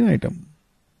 53rd line item.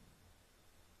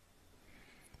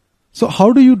 So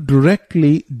how do you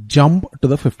directly jump to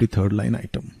the 53rd line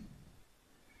item?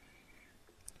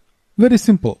 Very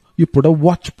simple. You put a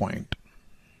watch point.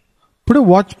 Put a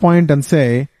watch point and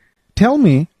say, tell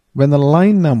me when the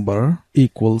line number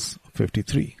equals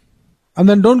 53. And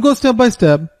then don't go step by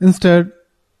step. Instead,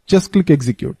 just click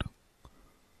execute.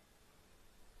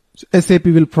 So SAP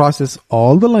will process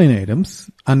all the line items,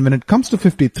 and when it comes to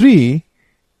 53,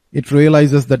 it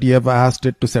realizes that you have asked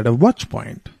it to set a watch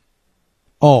point.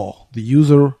 Oh, the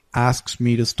user asks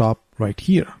me to stop right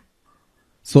here.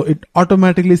 So it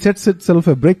automatically sets itself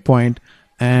a breakpoint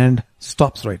and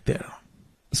stops right there.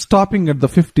 Stopping at the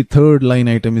 53rd line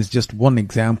item is just one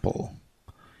example.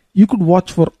 You could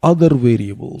watch for other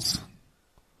variables.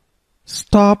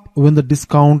 Stop when the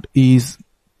discount is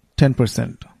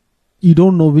 10%. You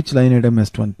don't know which line item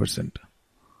has 20%.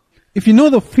 If you know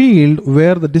the field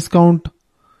where the discount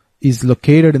is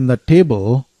located in the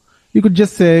table, you could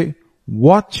just say,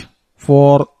 watch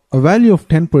for a value of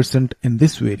 10% in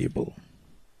this variable.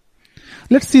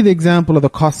 Let's see the example of the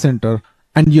cost center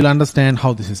and you'll understand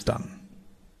how this is done.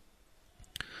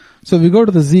 So we go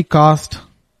to the Z cost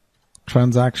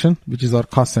transaction, which is our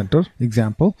cost center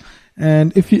example.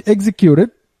 And if you execute it,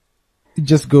 it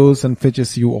just goes and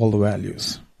fetches you all the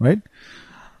values, right?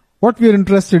 What we are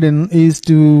interested in is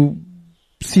to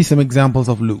see some examples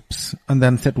of loops and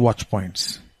then set watch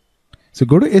points. So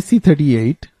go to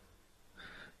SC38.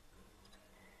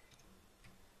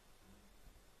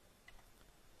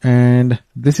 And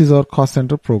this is our cost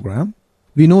center program.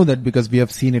 We know that because we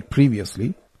have seen it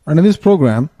previously. And in this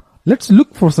program, let's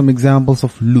look for some examples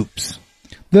of loops.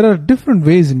 There are different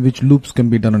ways in which loops can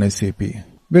be done on SAP.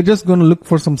 We're just going to look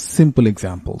for some simple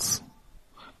examples.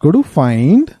 Go to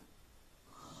find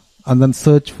and then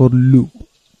search for loop.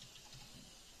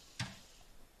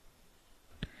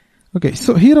 Okay,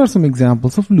 so here are some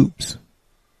examples of loops.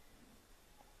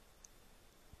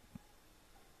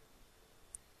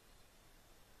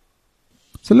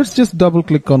 So let's just double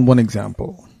click on one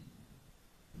example.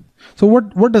 So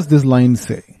what does this line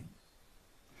say?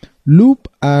 Loop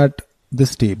at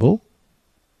this table,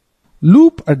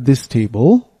 loop at this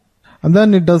table, and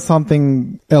then it does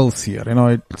something else here.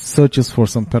 It searches for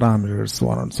some parameters, so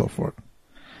on and so forth.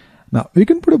 Now we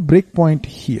can put a breakpoint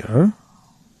here,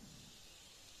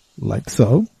 like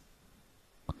so,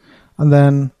 and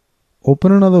then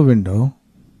open another window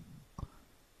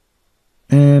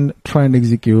and try and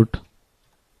execute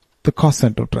the cost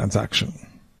center transaction.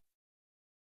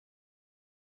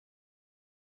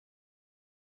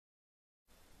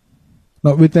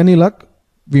 Now with any luck,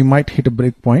 we might hit a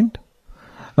breakpoint.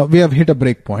 Now we have hit a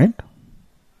breakpoint.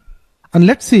 And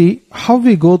let's see how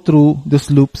we go through this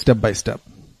loop step by step.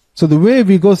 So the way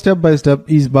we go step by step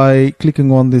is by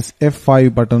clicking on this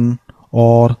F5 button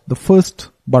or the first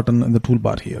button in the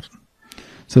toolbar here.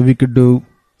 So we could do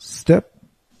step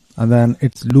and then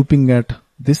it's looping at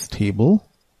this table.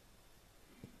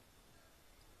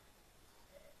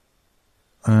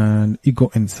 And you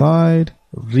go inside,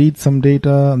 read some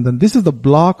data, and then this is the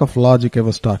block of logic I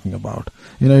was talking about.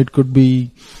 It could be,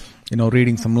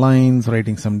 reading some lines,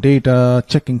 writing some data,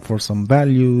 checking for some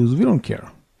values. We don't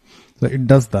care. So it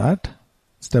does that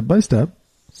step by step.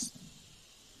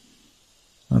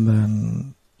 And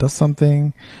then does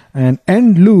something. And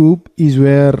end loop is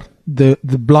where the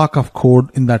block of code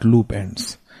in that loop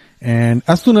ends. And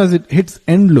as soon as it hits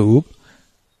end loop,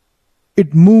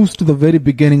 it moves to the very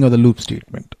beginning of the loop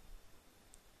statement.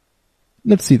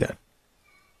 Let's see that.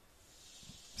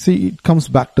 See, it comes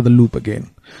back to the loop again.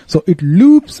 So it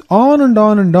loops on and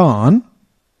on and on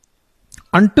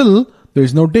until there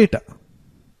is no data.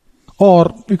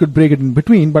 Or we could break it in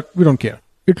between, but we don't care.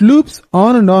 It loops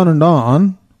on and on and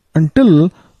on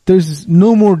until there's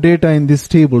no more data in this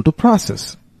table to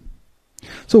process.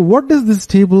 So what does this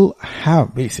table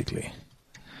have basically?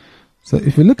 So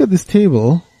if you look at this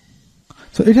table,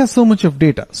 So it has so much of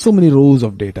data, so many rows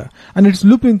of data, and it's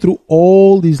looping through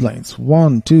all these lines.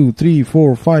 1, 2, 3,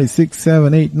 4, 5, 6,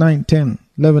 7, 8, 9, 10,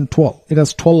 11, 12. It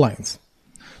has 12 lines.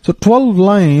 So 12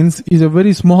 lines is a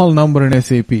very small number in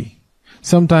SAP.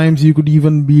 Sometimes you could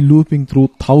even be looping through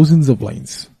thousands of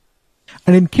lines.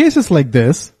 And in cases like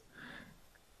this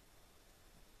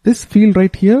field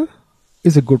right here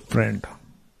is a good friend.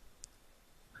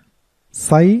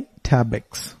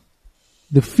 SciTabX.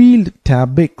 The field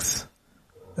tabx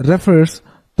refers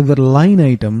to the line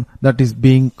item that is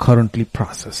being currently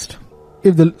processed.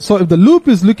 If the loop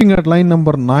is looking at line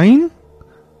number 9,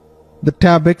 the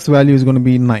tabx value is going to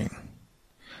be 9.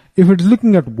 If it's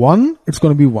looking at 1, it's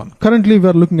going to be 1. Currently we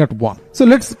are looking at 1. So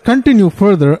let's continue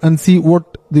further and see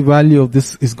what the value of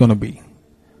this is going to be.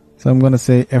 So I'm going to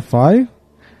say F5,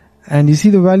 and you see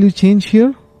the value change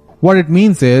here? What it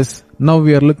means is now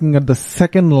we are looking at the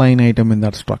second line item in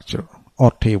that structure or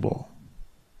table.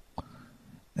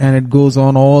 And it goes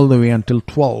on all the way until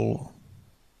 12.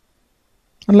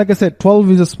 And like I said,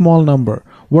 12 is a small number.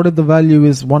 What if the value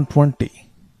is 120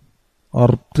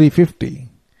 or 350?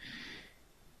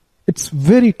 It's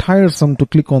very tiresome to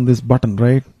click on this button,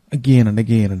 right? Again and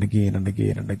again and again and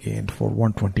again and again for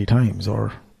 120 times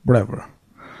or whatever.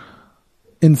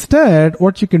 Instead,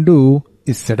 what you can do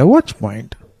is set a watch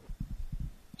point.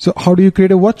 So how do you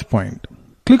create a watch point?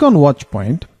 Click on watch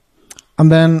point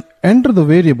and then enter the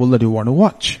variable that you want to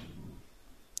watch.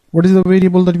 What is the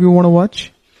variable that we want to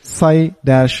watch?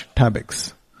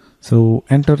 Sci-tabx. So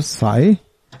enter Sci-tabx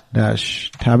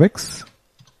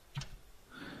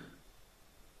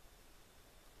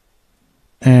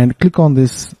and click on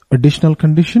this additional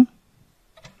condition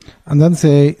and then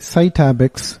say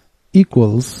Sci-tabx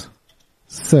equals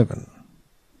 7.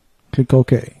 Click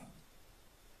OK.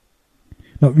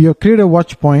 Now we have created a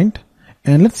watch point,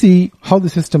 and let's see how the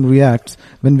system reacts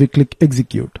when we click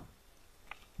execute.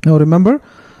 Now remember,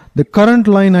 the current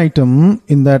line item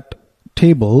in that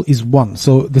table is 1.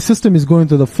 So the system is going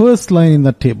to the first line in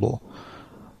that table.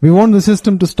 We want the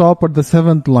system to stop at the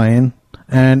 7th line,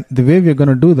 and the way we're going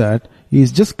to do that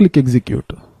is just click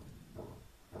execute.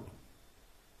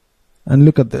 And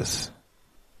look at this.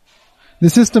 The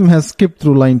system has skipped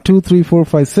through line 2, 3, 4,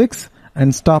 5, 6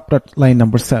 and stopped at line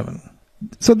number 7.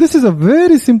 So this is a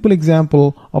very simple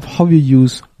example of how you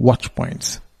use watch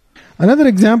points. Another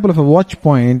example of a watch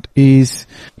point is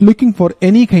looking for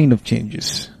any kind of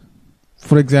changes.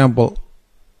 For example,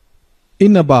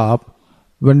 in ABAP,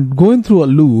 when going through a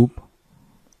loop,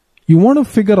 you want to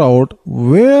figure out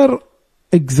where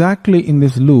exactly in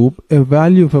this loop a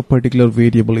value of a particular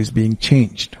variable is being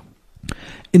changed.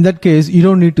 In that case, you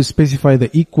don't need to specify the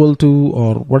equal to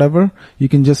or whatever. You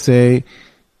can just say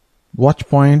watch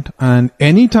point, and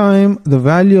anytime the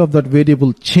value of that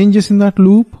variable changes in that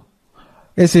loop,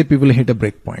 SAP will hit a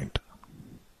breakpoint.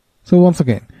 So once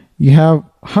again, you have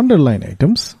 100 line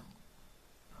items,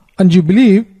 and you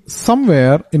believe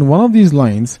somewhere in one of these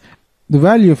lines, the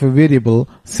value of a variable,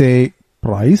 say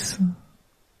price,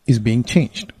 is being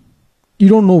changed. You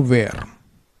don't know where.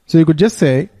 So you could just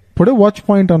say, put a watch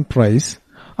point on price,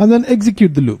 and then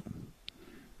execute the loop.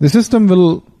 The system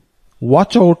will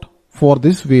watch out for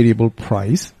this variable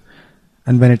price,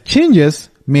 and when it changes,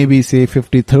 maybe say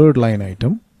 53rd line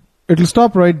item, it will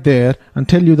stop right there and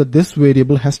tell you that this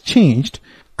variable has changed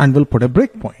and will put a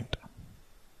breakpoint.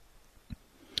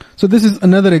 So this is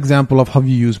another example of how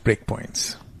you use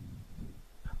breakpoints.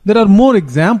 There are more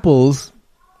examples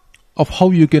of how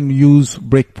you can use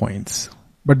breakpoints,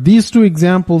 but these two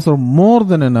examples are more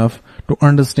than enough to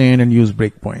understand and use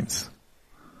breakpoints.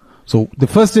 So the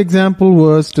first example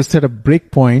was to set a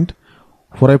breakpoint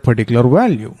for a particular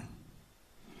value.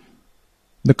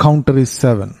 The counter is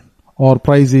 7 or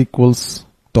price equals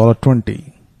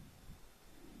 $20.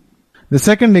 The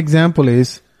second example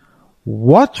is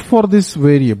watch for this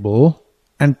variable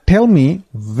and tell me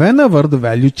whenever the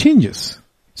value changes.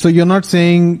 So you're not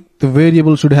saying the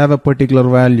variable should have a particular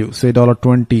value, say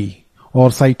 $20 or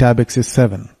Sci-tabx is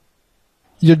 7.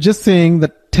 You're just saying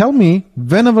that tell me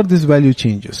whenever this value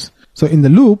changes. So in the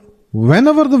loop,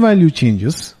 whenever the value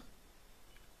changes,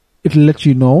 it will let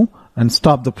you know and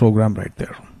stop the program right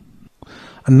there.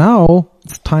 And now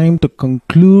it's time to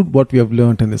conclude what we have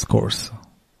learned in this course.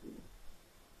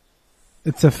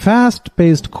 It's a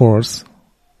fast-paced course,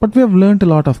 but we have learned a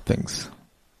lot of things.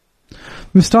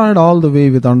 We started all the way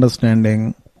with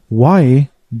understanding why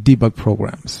debug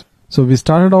programs. So we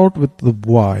started out with the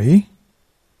why,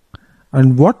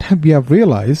 and what we have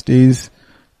realized is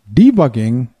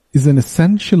debugging is an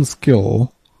essential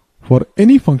skill for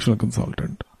any functional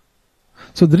consultant.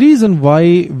 So the reason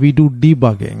why we do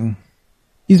debugging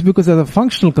is because as a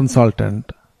functional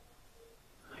consultant,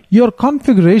 Your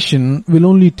configuration will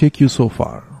only take you so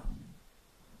far.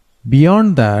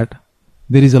 Beyond that,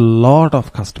 there is a lot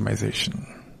of customization.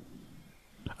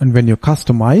 And when you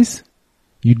customize,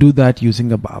 you do that using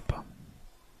ABAP.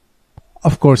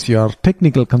 Of course, your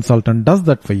technical consultant does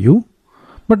that for you,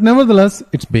 but nevertheless,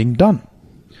 it's being done.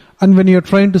 And when you're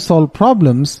trying to solve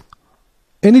problems,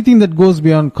 anything that goes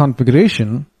beyond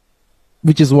configuration,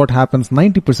 which is what happens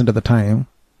 90% of the time,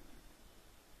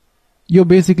 you're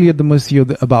basically at the mercy of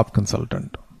the ABAP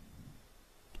consultant.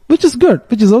 Which is good,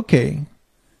 which is okay.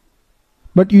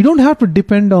 But you don't have to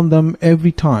depend on them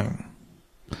every time.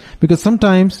 Because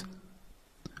sometimes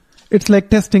it's like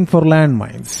testing for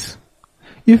landmines.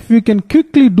 If we can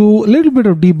quickly do a little bit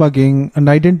of debugging and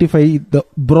identify the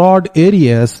broad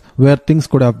areas where things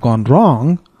could have gone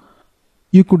wrong,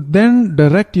 you could then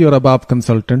direct your ABAP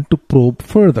consultant to probe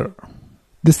further.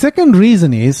 The second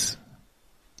reason is,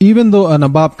 even though an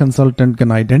ABAP consultant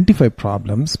can identify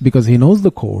problems because he knows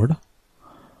the code,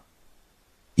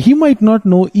 he might not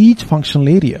know each functional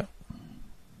area.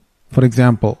 For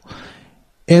example,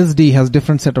 SD has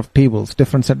different set of tables,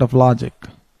 different set of logic.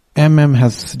 MM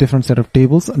has different set of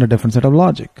tables and a different set of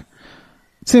logic.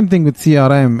 Same thing with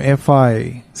CRM,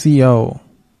 FI, CO.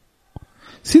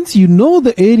 Since you know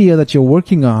the area that you're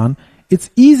working on, it's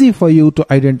easy for you to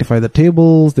identify the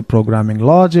tables, the programming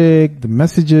logic, the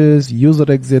messages,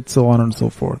 user exits, so on and so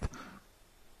forth.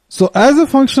 So as a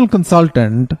functional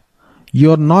consultant,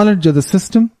 your knowledge of the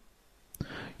system,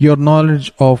 your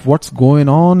knowledge of what's going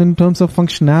on in terms of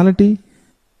functionality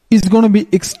is going to be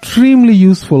extremely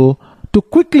useful to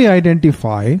quickly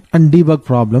identify and debug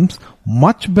problems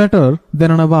much better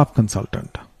than an ABAP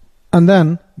consultant. And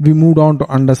then we moved on to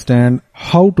understand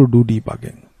how to do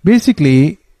debugging.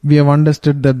 Basically, we have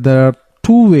understood that there are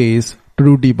two ways to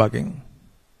do debugging.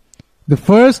 The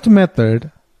first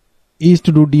method is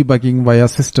to do debugging via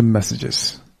system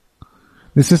messages.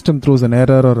 The system throws an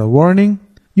error or a warning.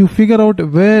 You figure out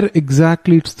where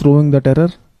exactly it's throwing that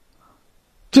error.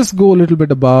 Just go a little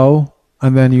bit above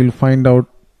and then you'll find out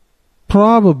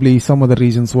probably some of the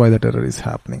reasons why that error is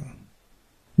happening.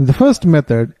 The first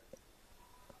method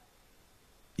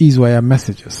is via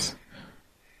messages.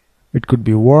 It could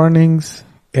be warnings,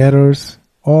 errors,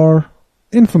 or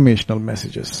informational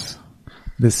messages.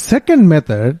 The second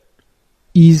method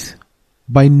is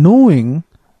by knowing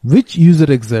which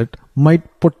user exit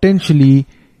might potentially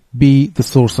be the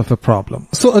source of a problem.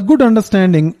 So a good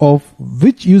understanding of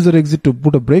which user exit to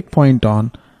put a breakpoint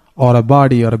on, or a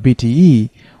body or a BTE,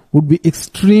 would be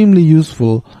extremely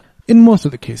useful in most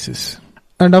of the cases.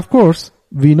 And of course,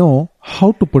 we know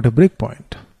how to put a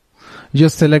breakpoint.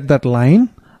 Just select that line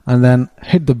and then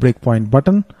hit the breakpoint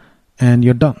button and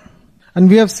you're done. And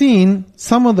we have seen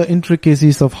some of the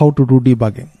intricacies of how to do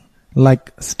debugging,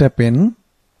 like step in,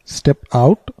 step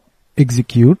out,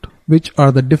 execute, which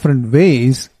are the different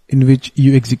ways in which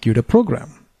you execute a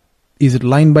program. Is it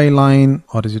line by line,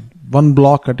 or is it one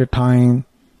block at a time,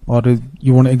 or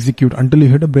you want to execute until you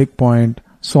hit a breakpoint,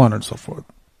 so on and so forth.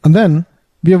 And then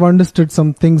we have understood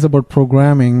some things about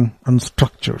programming and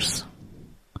structures.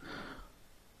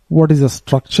 What is a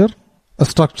structure? A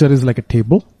structure is like a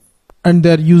table, and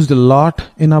they're used a lot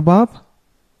in ABAP,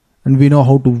 and we know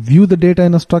how to view the data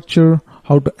in a structure,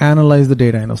 how to analyze the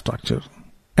data in a structure.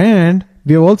 And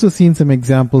we have also seen some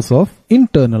examples of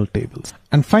internal tables.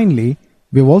 And finally,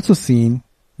 we have also seen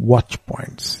watch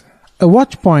points. A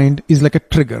watch point is like a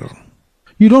trigger.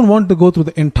 You don't want to go through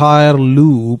the entire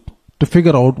loop to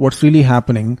figure out what's really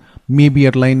happening, maybe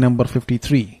at line number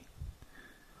 53.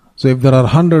 So if there are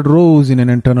 100 rows in an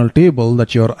internal table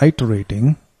that you're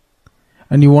iterating,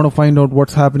 and you want to find out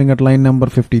what's happening at line number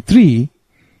 53,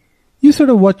 you set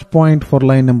a watch point for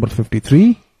line number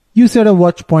 53, you set a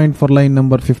watch point for line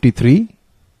number 53,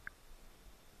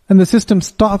 and the system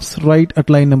stops right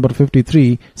at line number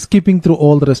 53, skipping through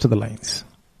all the rest of the lines.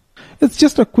 It's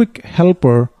just a quick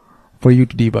helper for you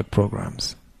to debug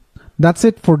programs. That's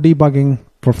it for debugging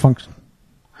for function.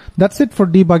 That's it for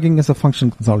debugging as a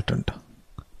function consultant.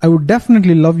 I would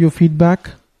definitely love your feedback.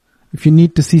 If you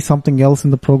need to see something else in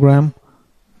the program,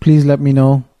 please let me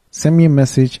know. Send me a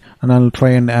message and I'll try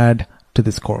and add to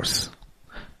this course.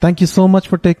 Thank you so much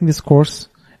for taking this course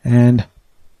and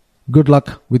good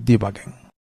luck with debugging.